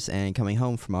Believes and Coming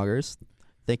Home from Augurs.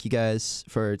 Thank you guys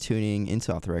for tuning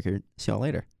into Off the Record. See y'all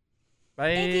later.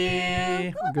 Bye.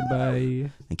 Thank you.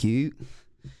 Goodbye. Thank you.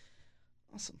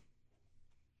 Awesome.